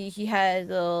usually he has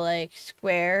a little like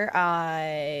square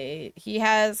eye.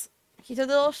 He's a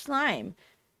little slime.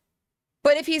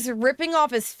 But if he's ripping off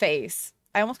his face,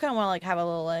 I almost kind of want to like have a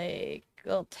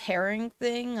little tearing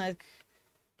thing, like,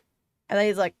 and then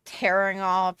he's like tearing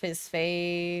off his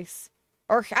face.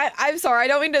 Or I'm sorry, I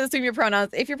don't mean to assume your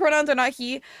pronouns. If your pronouns are not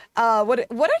he, what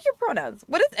are your pronouns?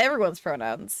 What is everyone's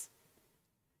pronouns?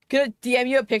 Gonna DM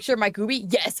you a picture of my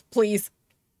Gooby? Yes, please.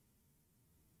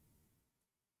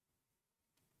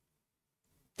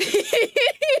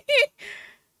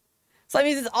 So that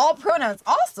means it's all pronouns.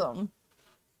 Awesome.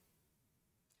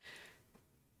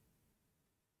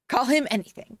 Call him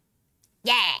anything.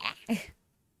 Yeah.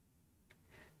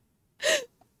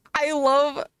 I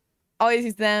love always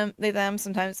use them, they, them,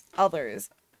 sometimes others.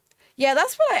 Yeah,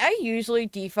 that's what I usually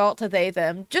default to they,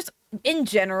 them. Just in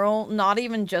general, not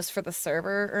even just for the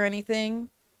server or anything.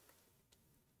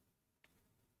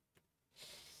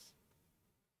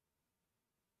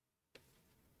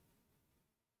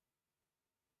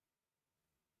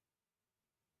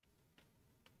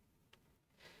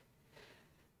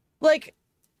 Like,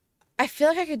 I feel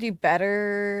like I could do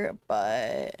better,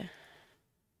 but...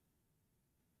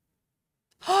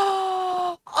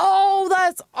 Oh,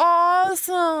 that's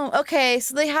awesome! Okay,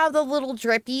 so they have the little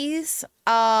drippies,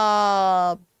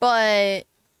 but...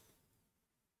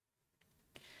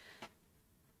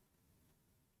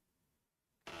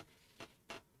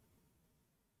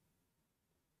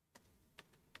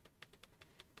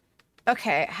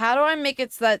 Okay, how do I make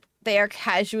it so that they are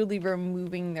casually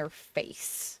removing their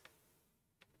face?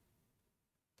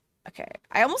 Okay,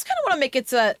 I almost kind of want to make it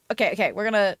so that... Okay, we're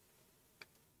gonna...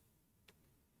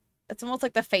 It's almost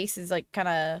like the face is like kind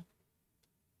of...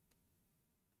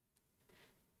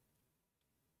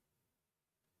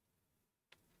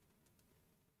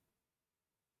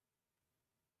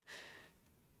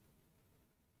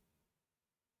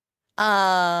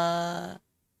 Uh...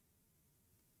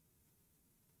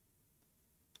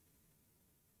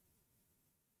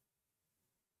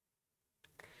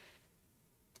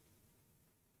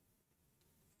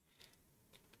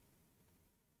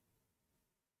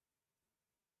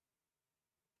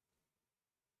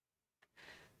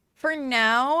 For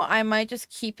now, I might just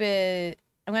keep it...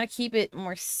 I'm gonna keep it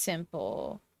more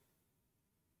simple.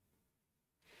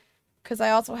 Because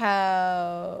I also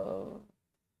have...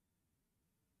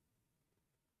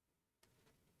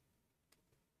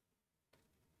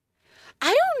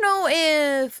 I don't know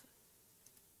if...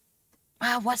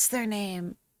 what's their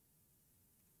name?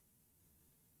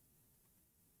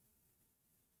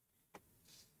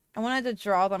 I wanted to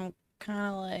draw them kind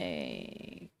of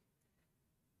like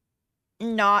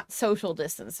not social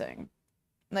distancing,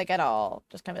 like at all.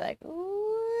 Just kind of like,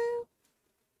 ooh.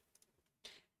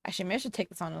 Actually, maybe I should take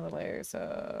this on another layer.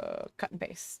 So cut and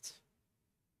paste.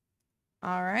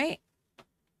 All right.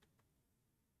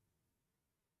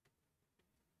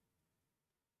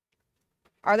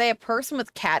 Are they a person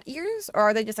with cat ears, or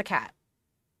are they just a cat?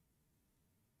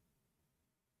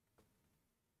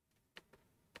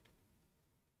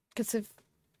 Because if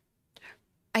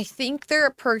I think they're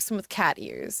a person with cat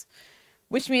ears,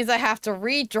 which means I have to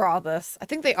redraw this. I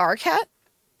think they are a cat.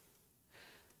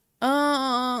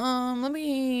 Let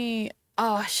me.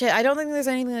 Oh shit! I don't think there's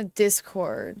anything in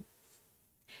Discord.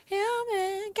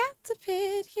 Human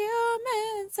centipede,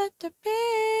 human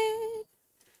centipede.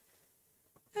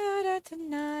 Murder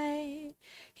tonight,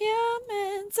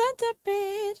 human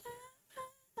centipede.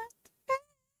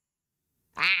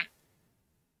 Ah.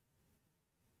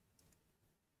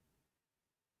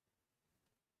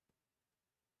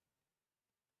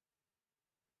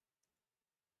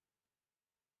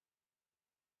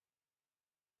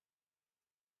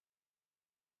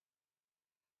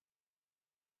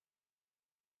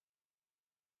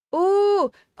 Ooh!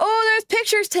 Oh, there's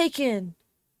pictures taken!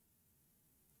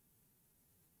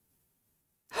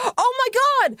 Oh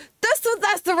my god!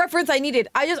 That's the reference I needed.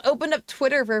 I just opened up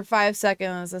Twitter for 5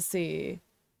 seconds. Let's see.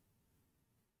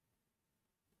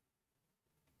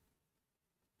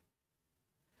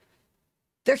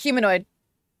 They're humanoid.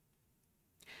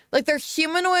 Like, they're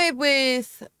humanoid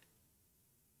with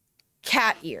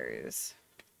cat ears.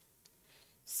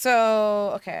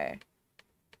 So, okay.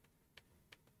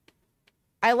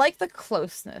 I like the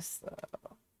closeness,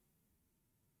 though.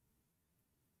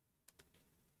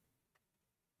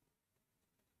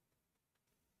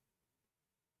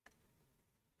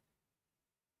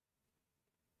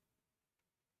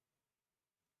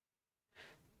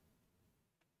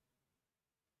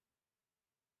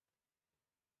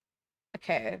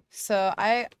 Okay, so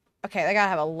okay, I gotta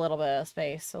have a little bit of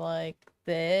space. So, like,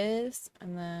 this,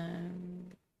 and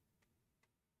then...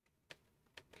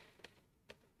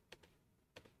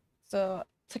 So,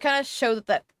 to kind of show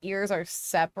that ears are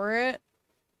separate,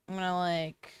 I'm gonna,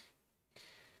 like...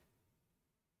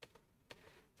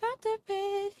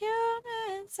 Centipede,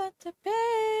 human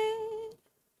centipede.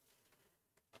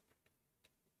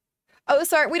 Oh,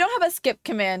 sorry, we don't have a skip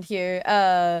command here.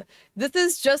 This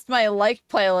is just my like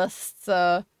playlist,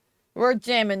 so we're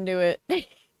jamming to it.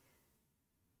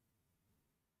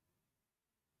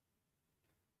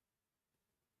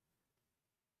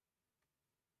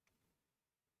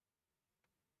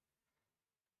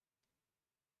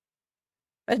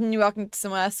 And you walk into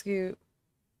someone ask you,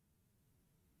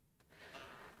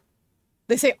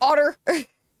 they say otter.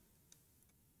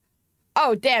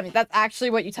 Oh, damn, that's actually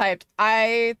what you typed.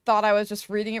 I thought I was just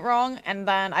reading it wrong, and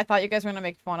then I thought you guys were gonna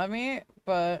make fun of me,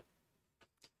 but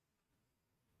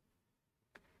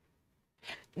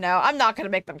no, I'm not gonna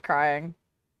make them crying.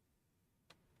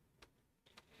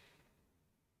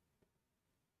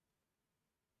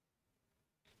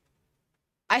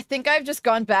 I think I've just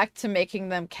gone back to making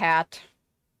them cat.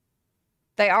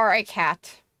 They are a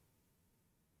cat.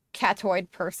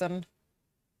 Catoid person.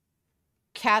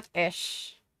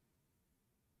 Cat-ish.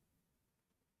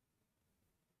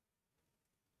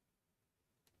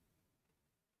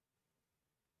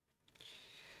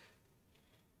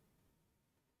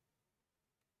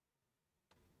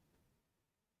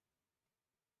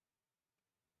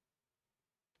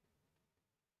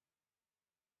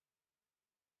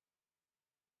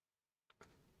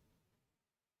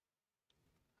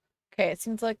 Okay, it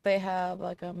seems like they have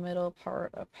like a middle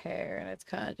part of hair, and it's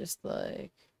kind of just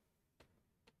like...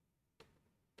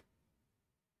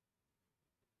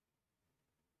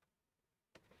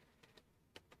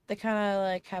 They kind of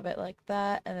like have it like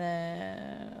that, and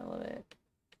then a little bit...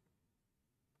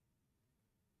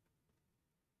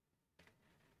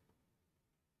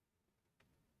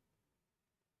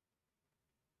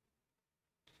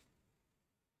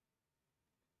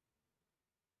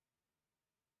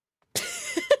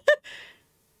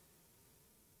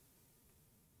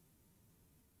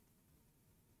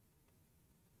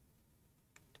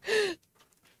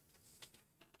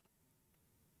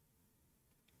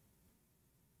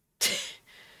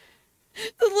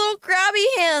 The little grabby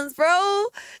hands, bro!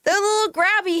 The little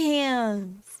grabby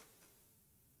hands! I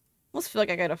almost feel like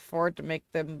I could afford to make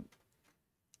them...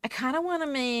 I kind of want to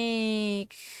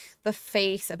make the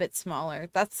face a bit smaller.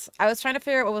 I was trying to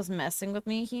figure out what was messing with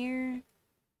me here.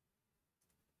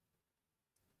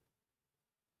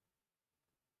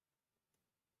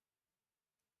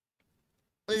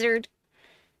 Lizard.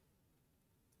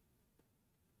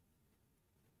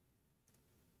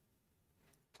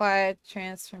 quiet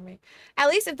transfer me. At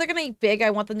least if they're gonna be big,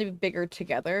 I want them to be bigger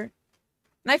together.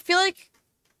 And I feel like,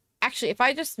 actually, if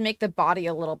I just make the body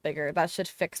a little bigger, that should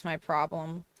fix my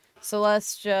problem. So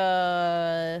let's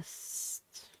just...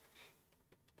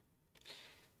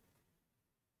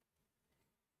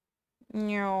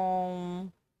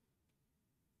 No.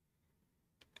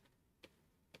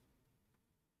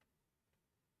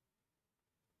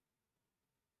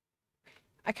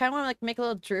 I kind of want to like make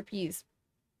little drippies.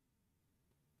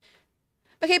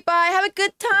 Okay, bye. Have a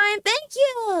good time. Thank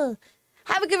you.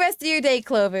 Have a good rest of your day,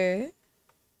 Clover.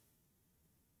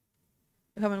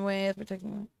 Coming with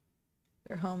protecting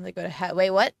their home. They go to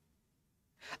wait, what?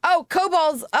 Oh,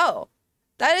 kobolds. Oh,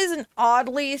 that is an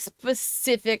oddly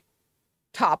specific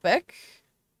topic.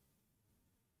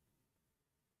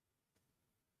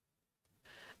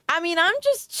 I mean, I'm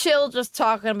just chill, just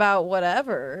talking about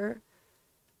whatever.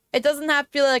 It doesn't have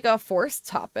to be like a forced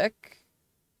topic.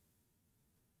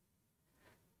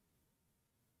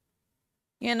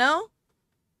 You know?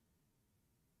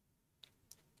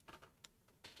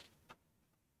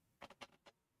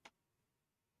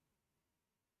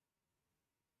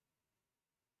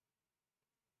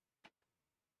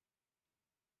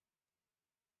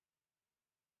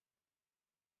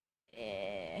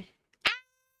 Eh.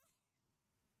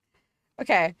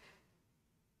 Okay.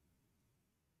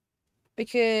 We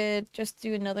could just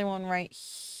do another one right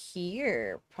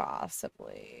here,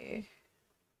 possibly.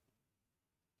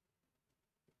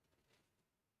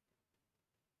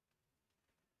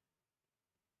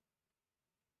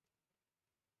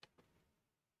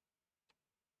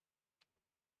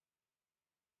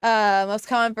 Most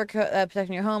common for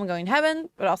protecting your home and going to heaven,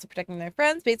 but also protecting their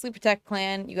friends. Basically, protect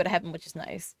clan, you go to heaven, which is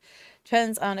nice.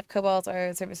 Depends on if kobolds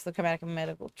are service to the chromatic and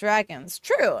medical dragons.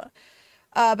 True.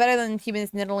 Better than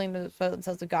humans niddling to devote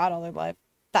themselves to God all their life.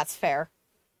 That's fair.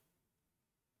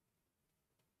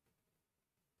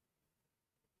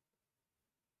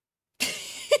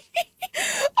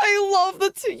 I love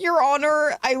the two, Your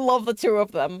Honor. I love the two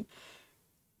of them.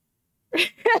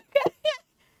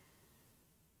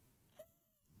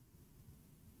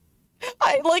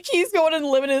 I like he's going and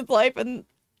living his life, and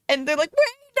they're like,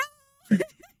 wait, no.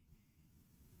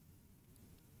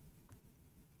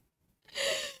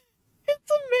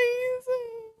 It's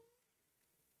amazing.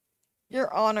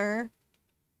 Your Honor.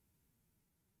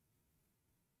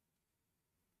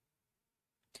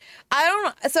 I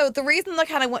don't. So the reason I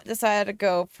kind of decided to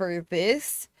go for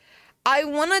this, I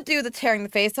want to do the tearing the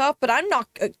face off, but I'm not.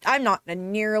 I'm not a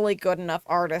nearly good enough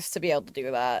artist to be able to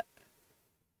do that.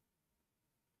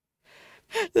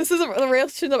 This is a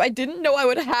relationship I didn't know I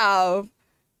would have.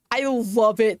 I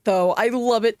love it though. I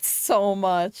love it so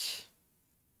much.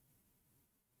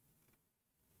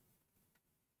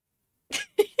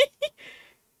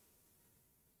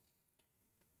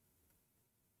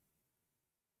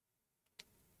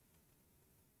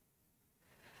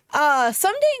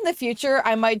 Someday in the future,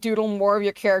 I might doodle more of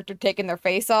your character taking their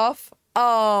face off.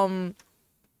 For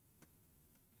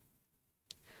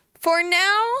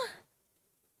now,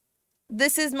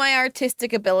 this is my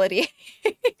artistic ability.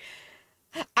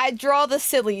 I draw the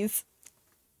sillies.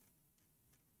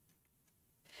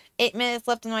 8 minutes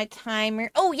left on my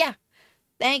timer. Oh, yeah.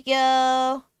 Thank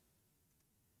you.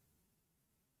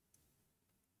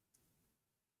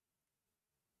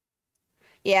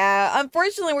 Yeah,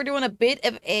 unfortunately, we're doing a bit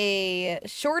of a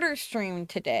shorter stream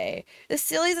today. The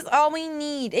sillies is all we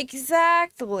need.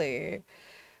 Exactly.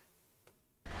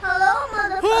 Hello,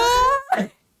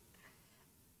 motherfucker.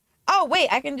 Oh, wait,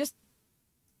 I can just...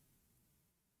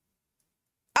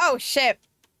 Oh, shit.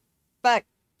 Fuck.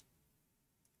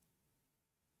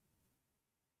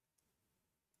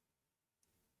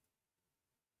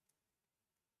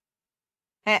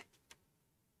 Heh.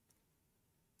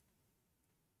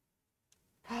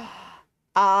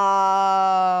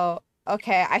 Oh,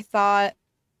 okay. I thought...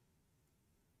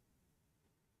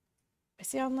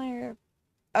 Is he on there?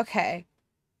 Okay.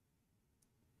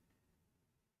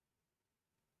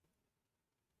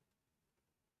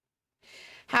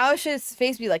 How should his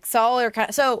face be, like, solid or kind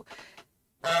of... So,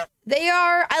 they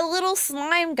are a little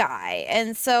slime guy,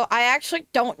 and so I actually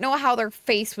don't know how their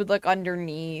face would look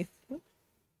underneath.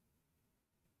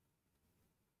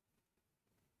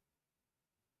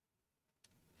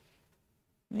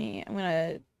 I'm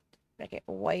gonna make it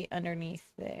white underneath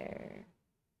there.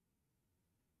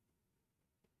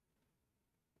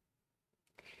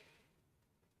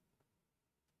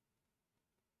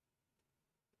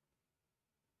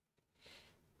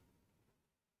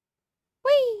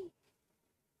 Whee!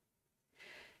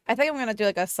 I think I'm gonna do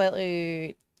like a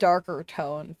slightly darker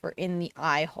tone for in the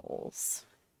eye holes.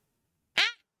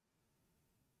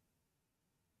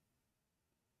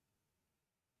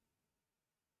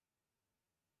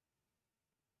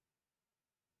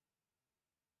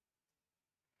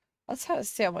 Let's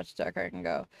see how much darker I can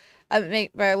go. I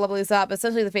make my lovely Zop.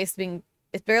 Essentially, the face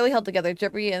it's barely held together,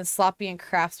 drippy and sloppy in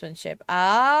craftsmanship.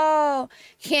 Oh,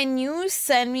 can you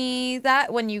send me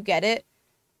that when you get it?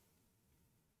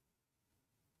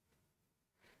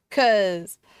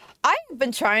 Cause I've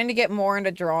been trying to get more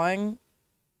into drawing.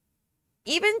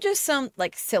 Even just some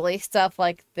like silly stuff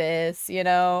like this, you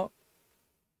know?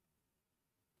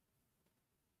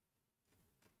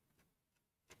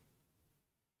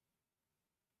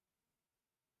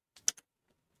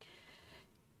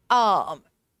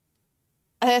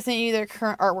 I think either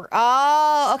current artwork.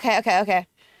 Oh, okay.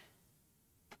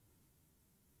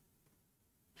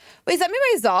 Wait, is that made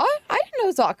by Zaw? I didn't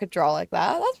know Zaw could draw like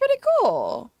that. That's pretty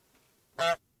cool.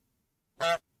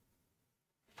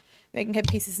 Making head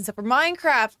pieces and stuff for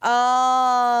Minecraft.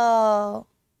 Oh.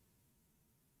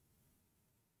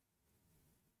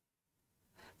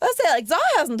 Let's say, like, Zaw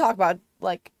hasn't talked about,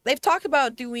 like, they've talked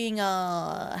about doing,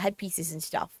 headpieces and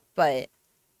stuff, but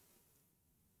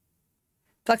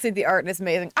Plexi, the art is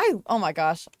amazing. Oh my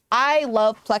gosh. I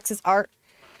love Plex's art.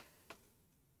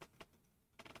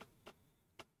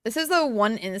 This is the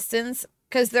one instance,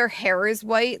 because their hair is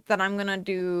white, that I'm gonna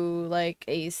do, like,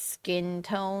 a skin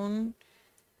tone.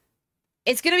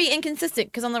 It's gonna be inconsistent,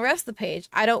 because on the rest of the page,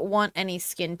 I don't want any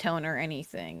skin tone or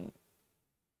anything.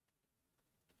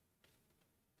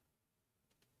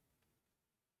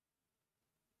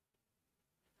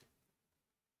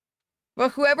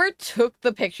 But whoever took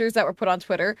the pictures that were put on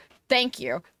Twitter, thank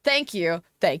you. Thank you.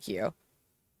 Thank you.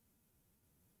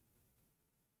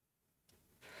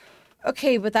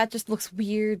 Okay, but that just looks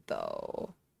weird,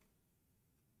 though.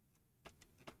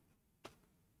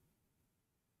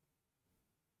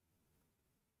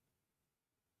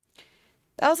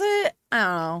 That was it. I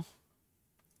don't know.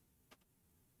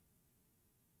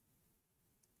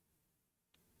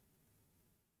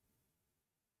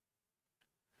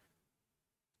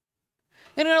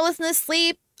 You're gonna listen to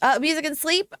sleep, music and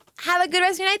sleep. Have a good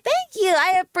rest of your night. Thank you.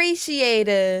 I appreciate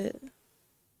it.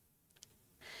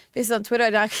 Based on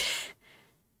Twitter,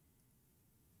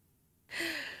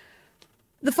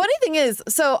 The funny thing is,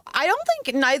 so I don't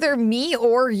think neither me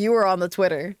or you are on the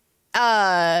Twitter.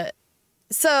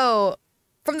 So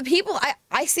from the people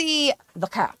I see the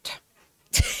cat.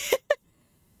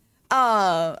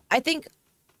 I think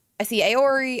I see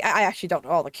Aori. I actually don't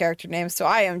know all the character names, so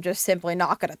I am just simply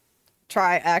not gonna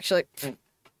try actually.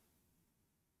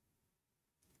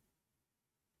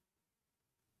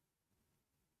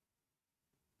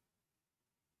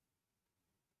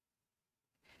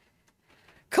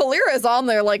 Kalira's on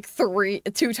there like 2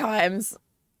 times.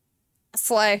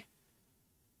 Slay.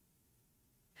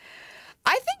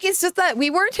 I think it's just that we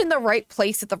weren't in the right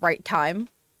place at the right time.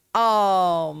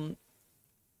 Cause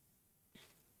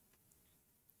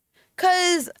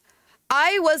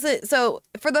I wasn't, so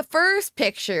for the first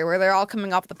picture where they're all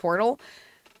coming off the portal,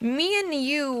 me and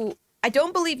you, I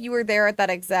don't believe you were there at that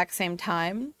exact same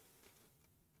time.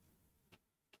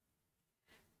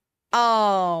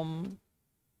 I'm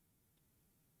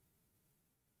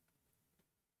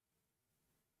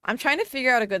trying to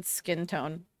figure out a good skin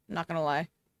tone, not gonna lie.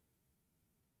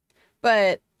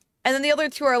 But, and then the other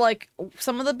two are like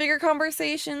some of the bigger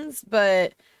conversations,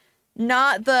 but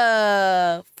not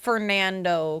the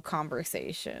Fernando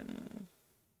conversation.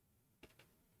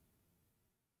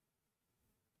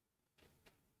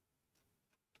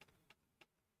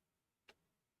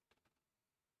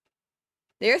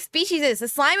 Their species is the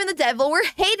slime and the devil were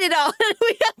hated on.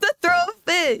 We have to throw a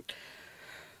fit.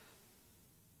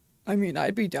 I mean,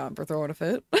 I'd be down for throwing a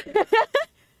fit.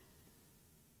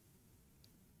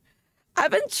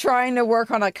 I've been trying to work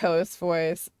on a Coast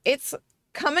voice. It's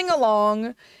coming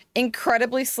along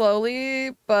incredibly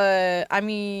slowly, but I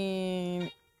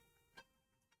mean...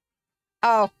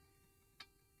 Oh.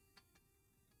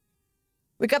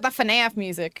 We got the FNAF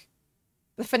music.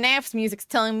 The FNAF's music's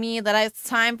telling me that it's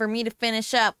time for me to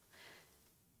finish up.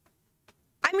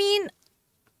 I mean,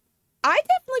 I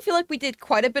definitely feel like we did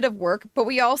quite a bit of work, but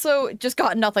we also just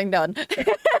got nothing done.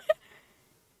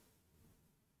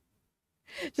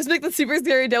 Just make the super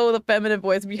scary devil with a feminine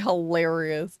voice be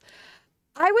hilarious.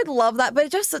 I would love that, but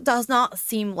it just does not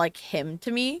seem like him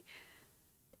to me.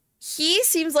 He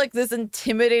seems like this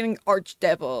intimidating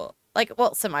archdevil. Like,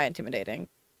 well, semi-intimidating.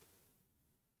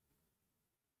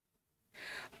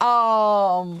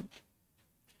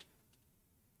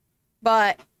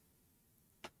 But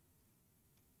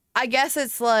I guess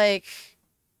it's like,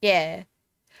 yeah.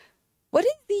 What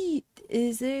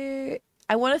is there?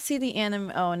 I want to see the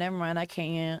anime. Oh, never mind. I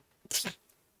can't.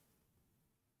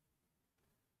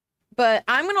 But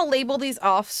I'm going to label these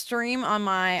off stream on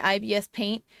my IBS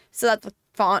Paint so that the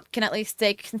font can at least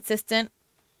stay consistent.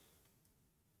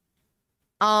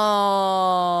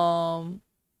 Um,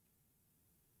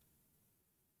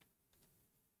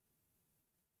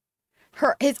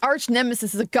 his arch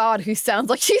nemesis is a god who sounds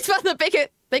like she's about to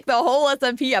make the whole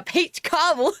SMP a peach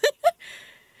cobbler.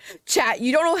 Chat,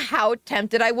 you don't know how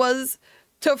tempted I was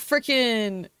to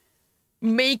freaking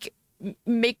make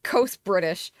Coast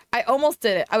British. I almost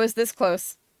did it. I was this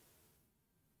close.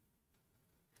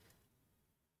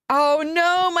 Oh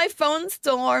no, my phone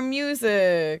stole our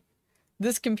music.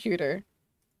 This computer.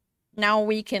 Now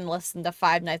we can listen to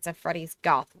Five Nights at Freddy's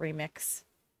Goth remix.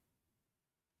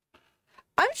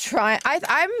 I'm trying.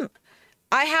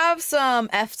 I have some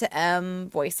F to M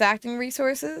voice acting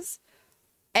resources,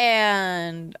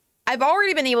 and I've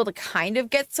already been able to kind of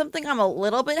get something I'm a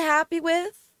little bit happy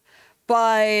with,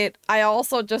 but I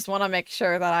also just want to make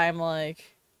sure that I'm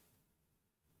like,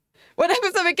 what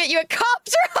happens if I get you a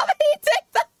copter? How many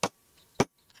take that?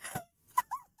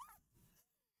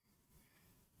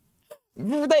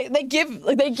 They give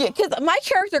because my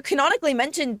character canonically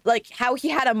mentioned like how he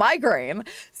had a migraine,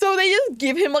 so they just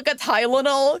give him like a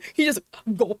Tylenol. He just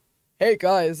go, hey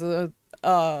guys, does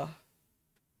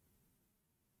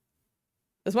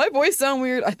my voice sound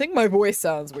weird? I think my voice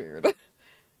sounds weird.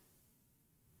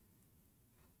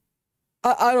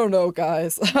 I don't know,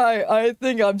 guys. I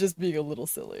think I'm just being a little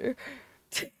silly.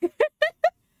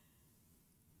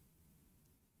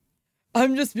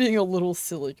 I'm just being a little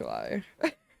silly guy.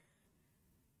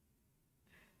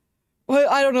 Well,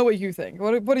 I don't know what you think.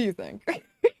 What do you think?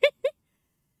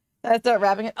 Let's start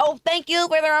wrapping it. Oh, thank you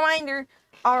for the reminder.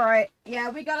 All right. Yeah,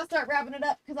 we gotta start wrapping it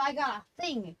up because I got a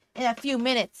thing in a few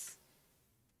minutes.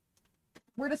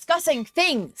 We're discussing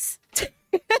things.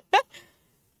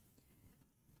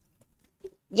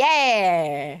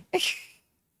 Yeah.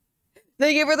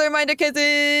 Thank you for the reminder,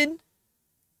 cousin.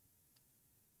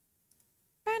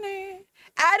 I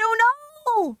don't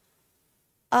know.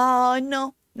 Oh,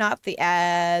 no. Not the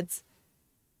ads.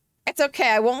 It's okay.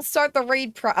 I won't start the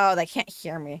raid oh, they can't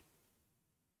hear me.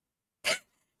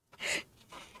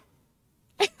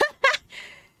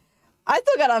 I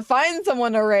still gotta find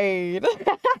someone to raid.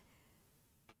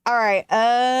 Alright,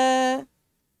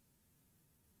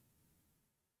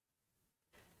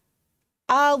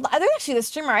 actually the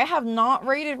streamer I have not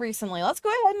raided recently. Let's go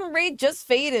ahead and raid Just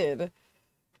Faded.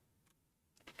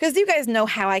 Because you guys know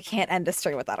how I can't end a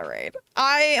stream without a raid.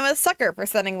 I am a sucker for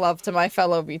sending love to my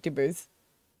fellow VTubers.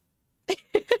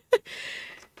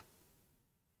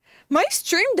 My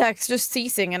stream deck's just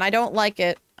ceasing and I don't like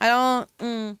it. I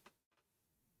don't...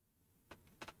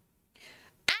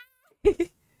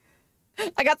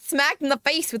 I got smacked in the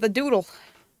face with a doodle.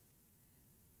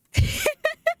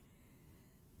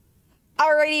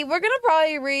 Alrighty, we're gonna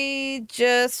probably read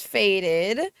Just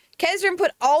Faded. Kezrin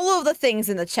put all of the things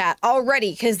in the chat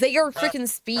already, because they are freaking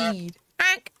speed.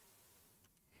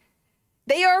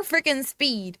 They are freaking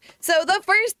speed. So the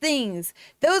first things,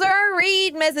 those are our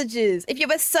raid messages. If you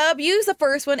have a sub, use the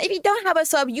first one. If you don't have a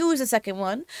sub, use the second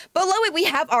one. Below it, we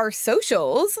have our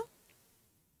socials.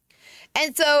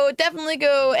 And so definitely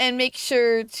go and make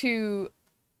sure to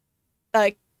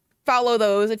follow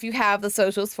those if you have the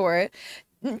socials for it.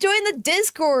 Join the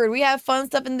Discord. We have fun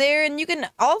stuff in there, and you can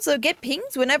also get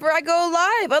pings whenever I go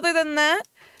live. Other than that,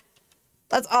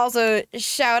 let's also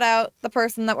shout out the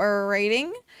person that we're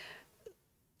rating,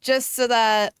 just so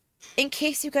that in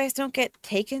case you guys don't get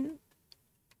taken.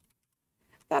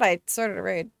 Thought I started a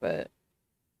raid, but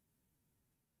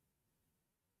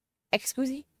excuse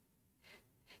me.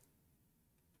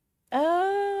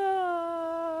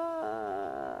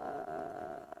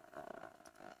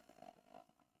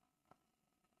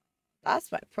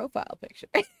 That's my profile picture.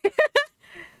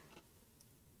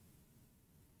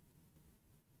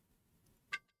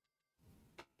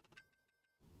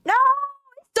 No!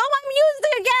 Stole my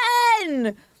music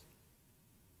again!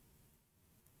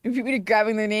 If you be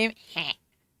grabbing their name.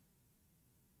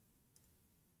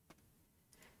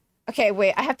 Okay,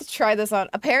 wait, I have to try this on.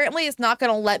 Apparently, it's not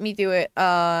gonna let me do it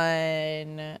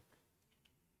on...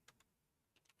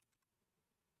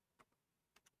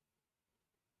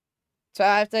 So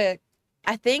I have to...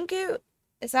 I think it...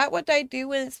 Is that what I do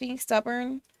when it's being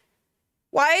stubborn?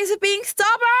 Why is it being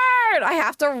stubborn? I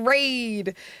have to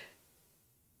raid.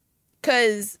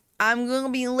 Because I'm gonna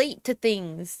be late to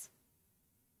things.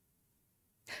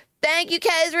 Thank you,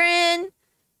 Kezrin!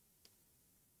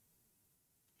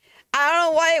 I don't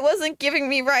know why it wasn't giving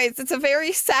me rights. It's a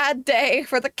very sad day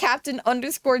for the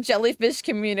Captain_Jellyfish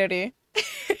community.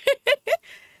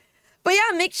 But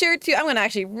yeah, make sure to... I'm gonna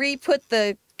actually re-put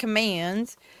the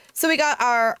commands. So we got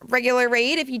our regular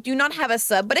raid if you do not have a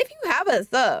sub. But if you have a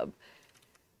sub,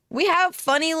 we have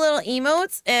funny little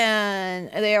emotes and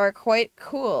they are quite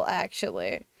cool,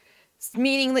 actually.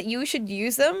 meaning that you should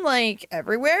use them, like,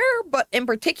 everywhere, but in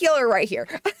particular right here.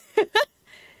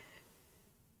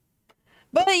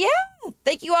 But yeah,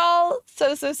 thank you all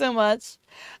so much.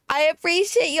 I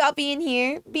appreciate you all being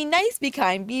here. Be nice, be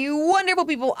kind, be wonderful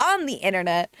people on the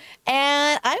internet.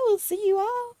 And I will see you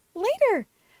all later.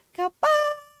 Goodbye.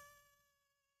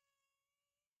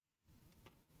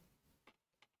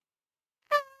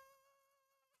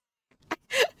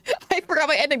 I forgot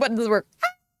my ending button doesn't work.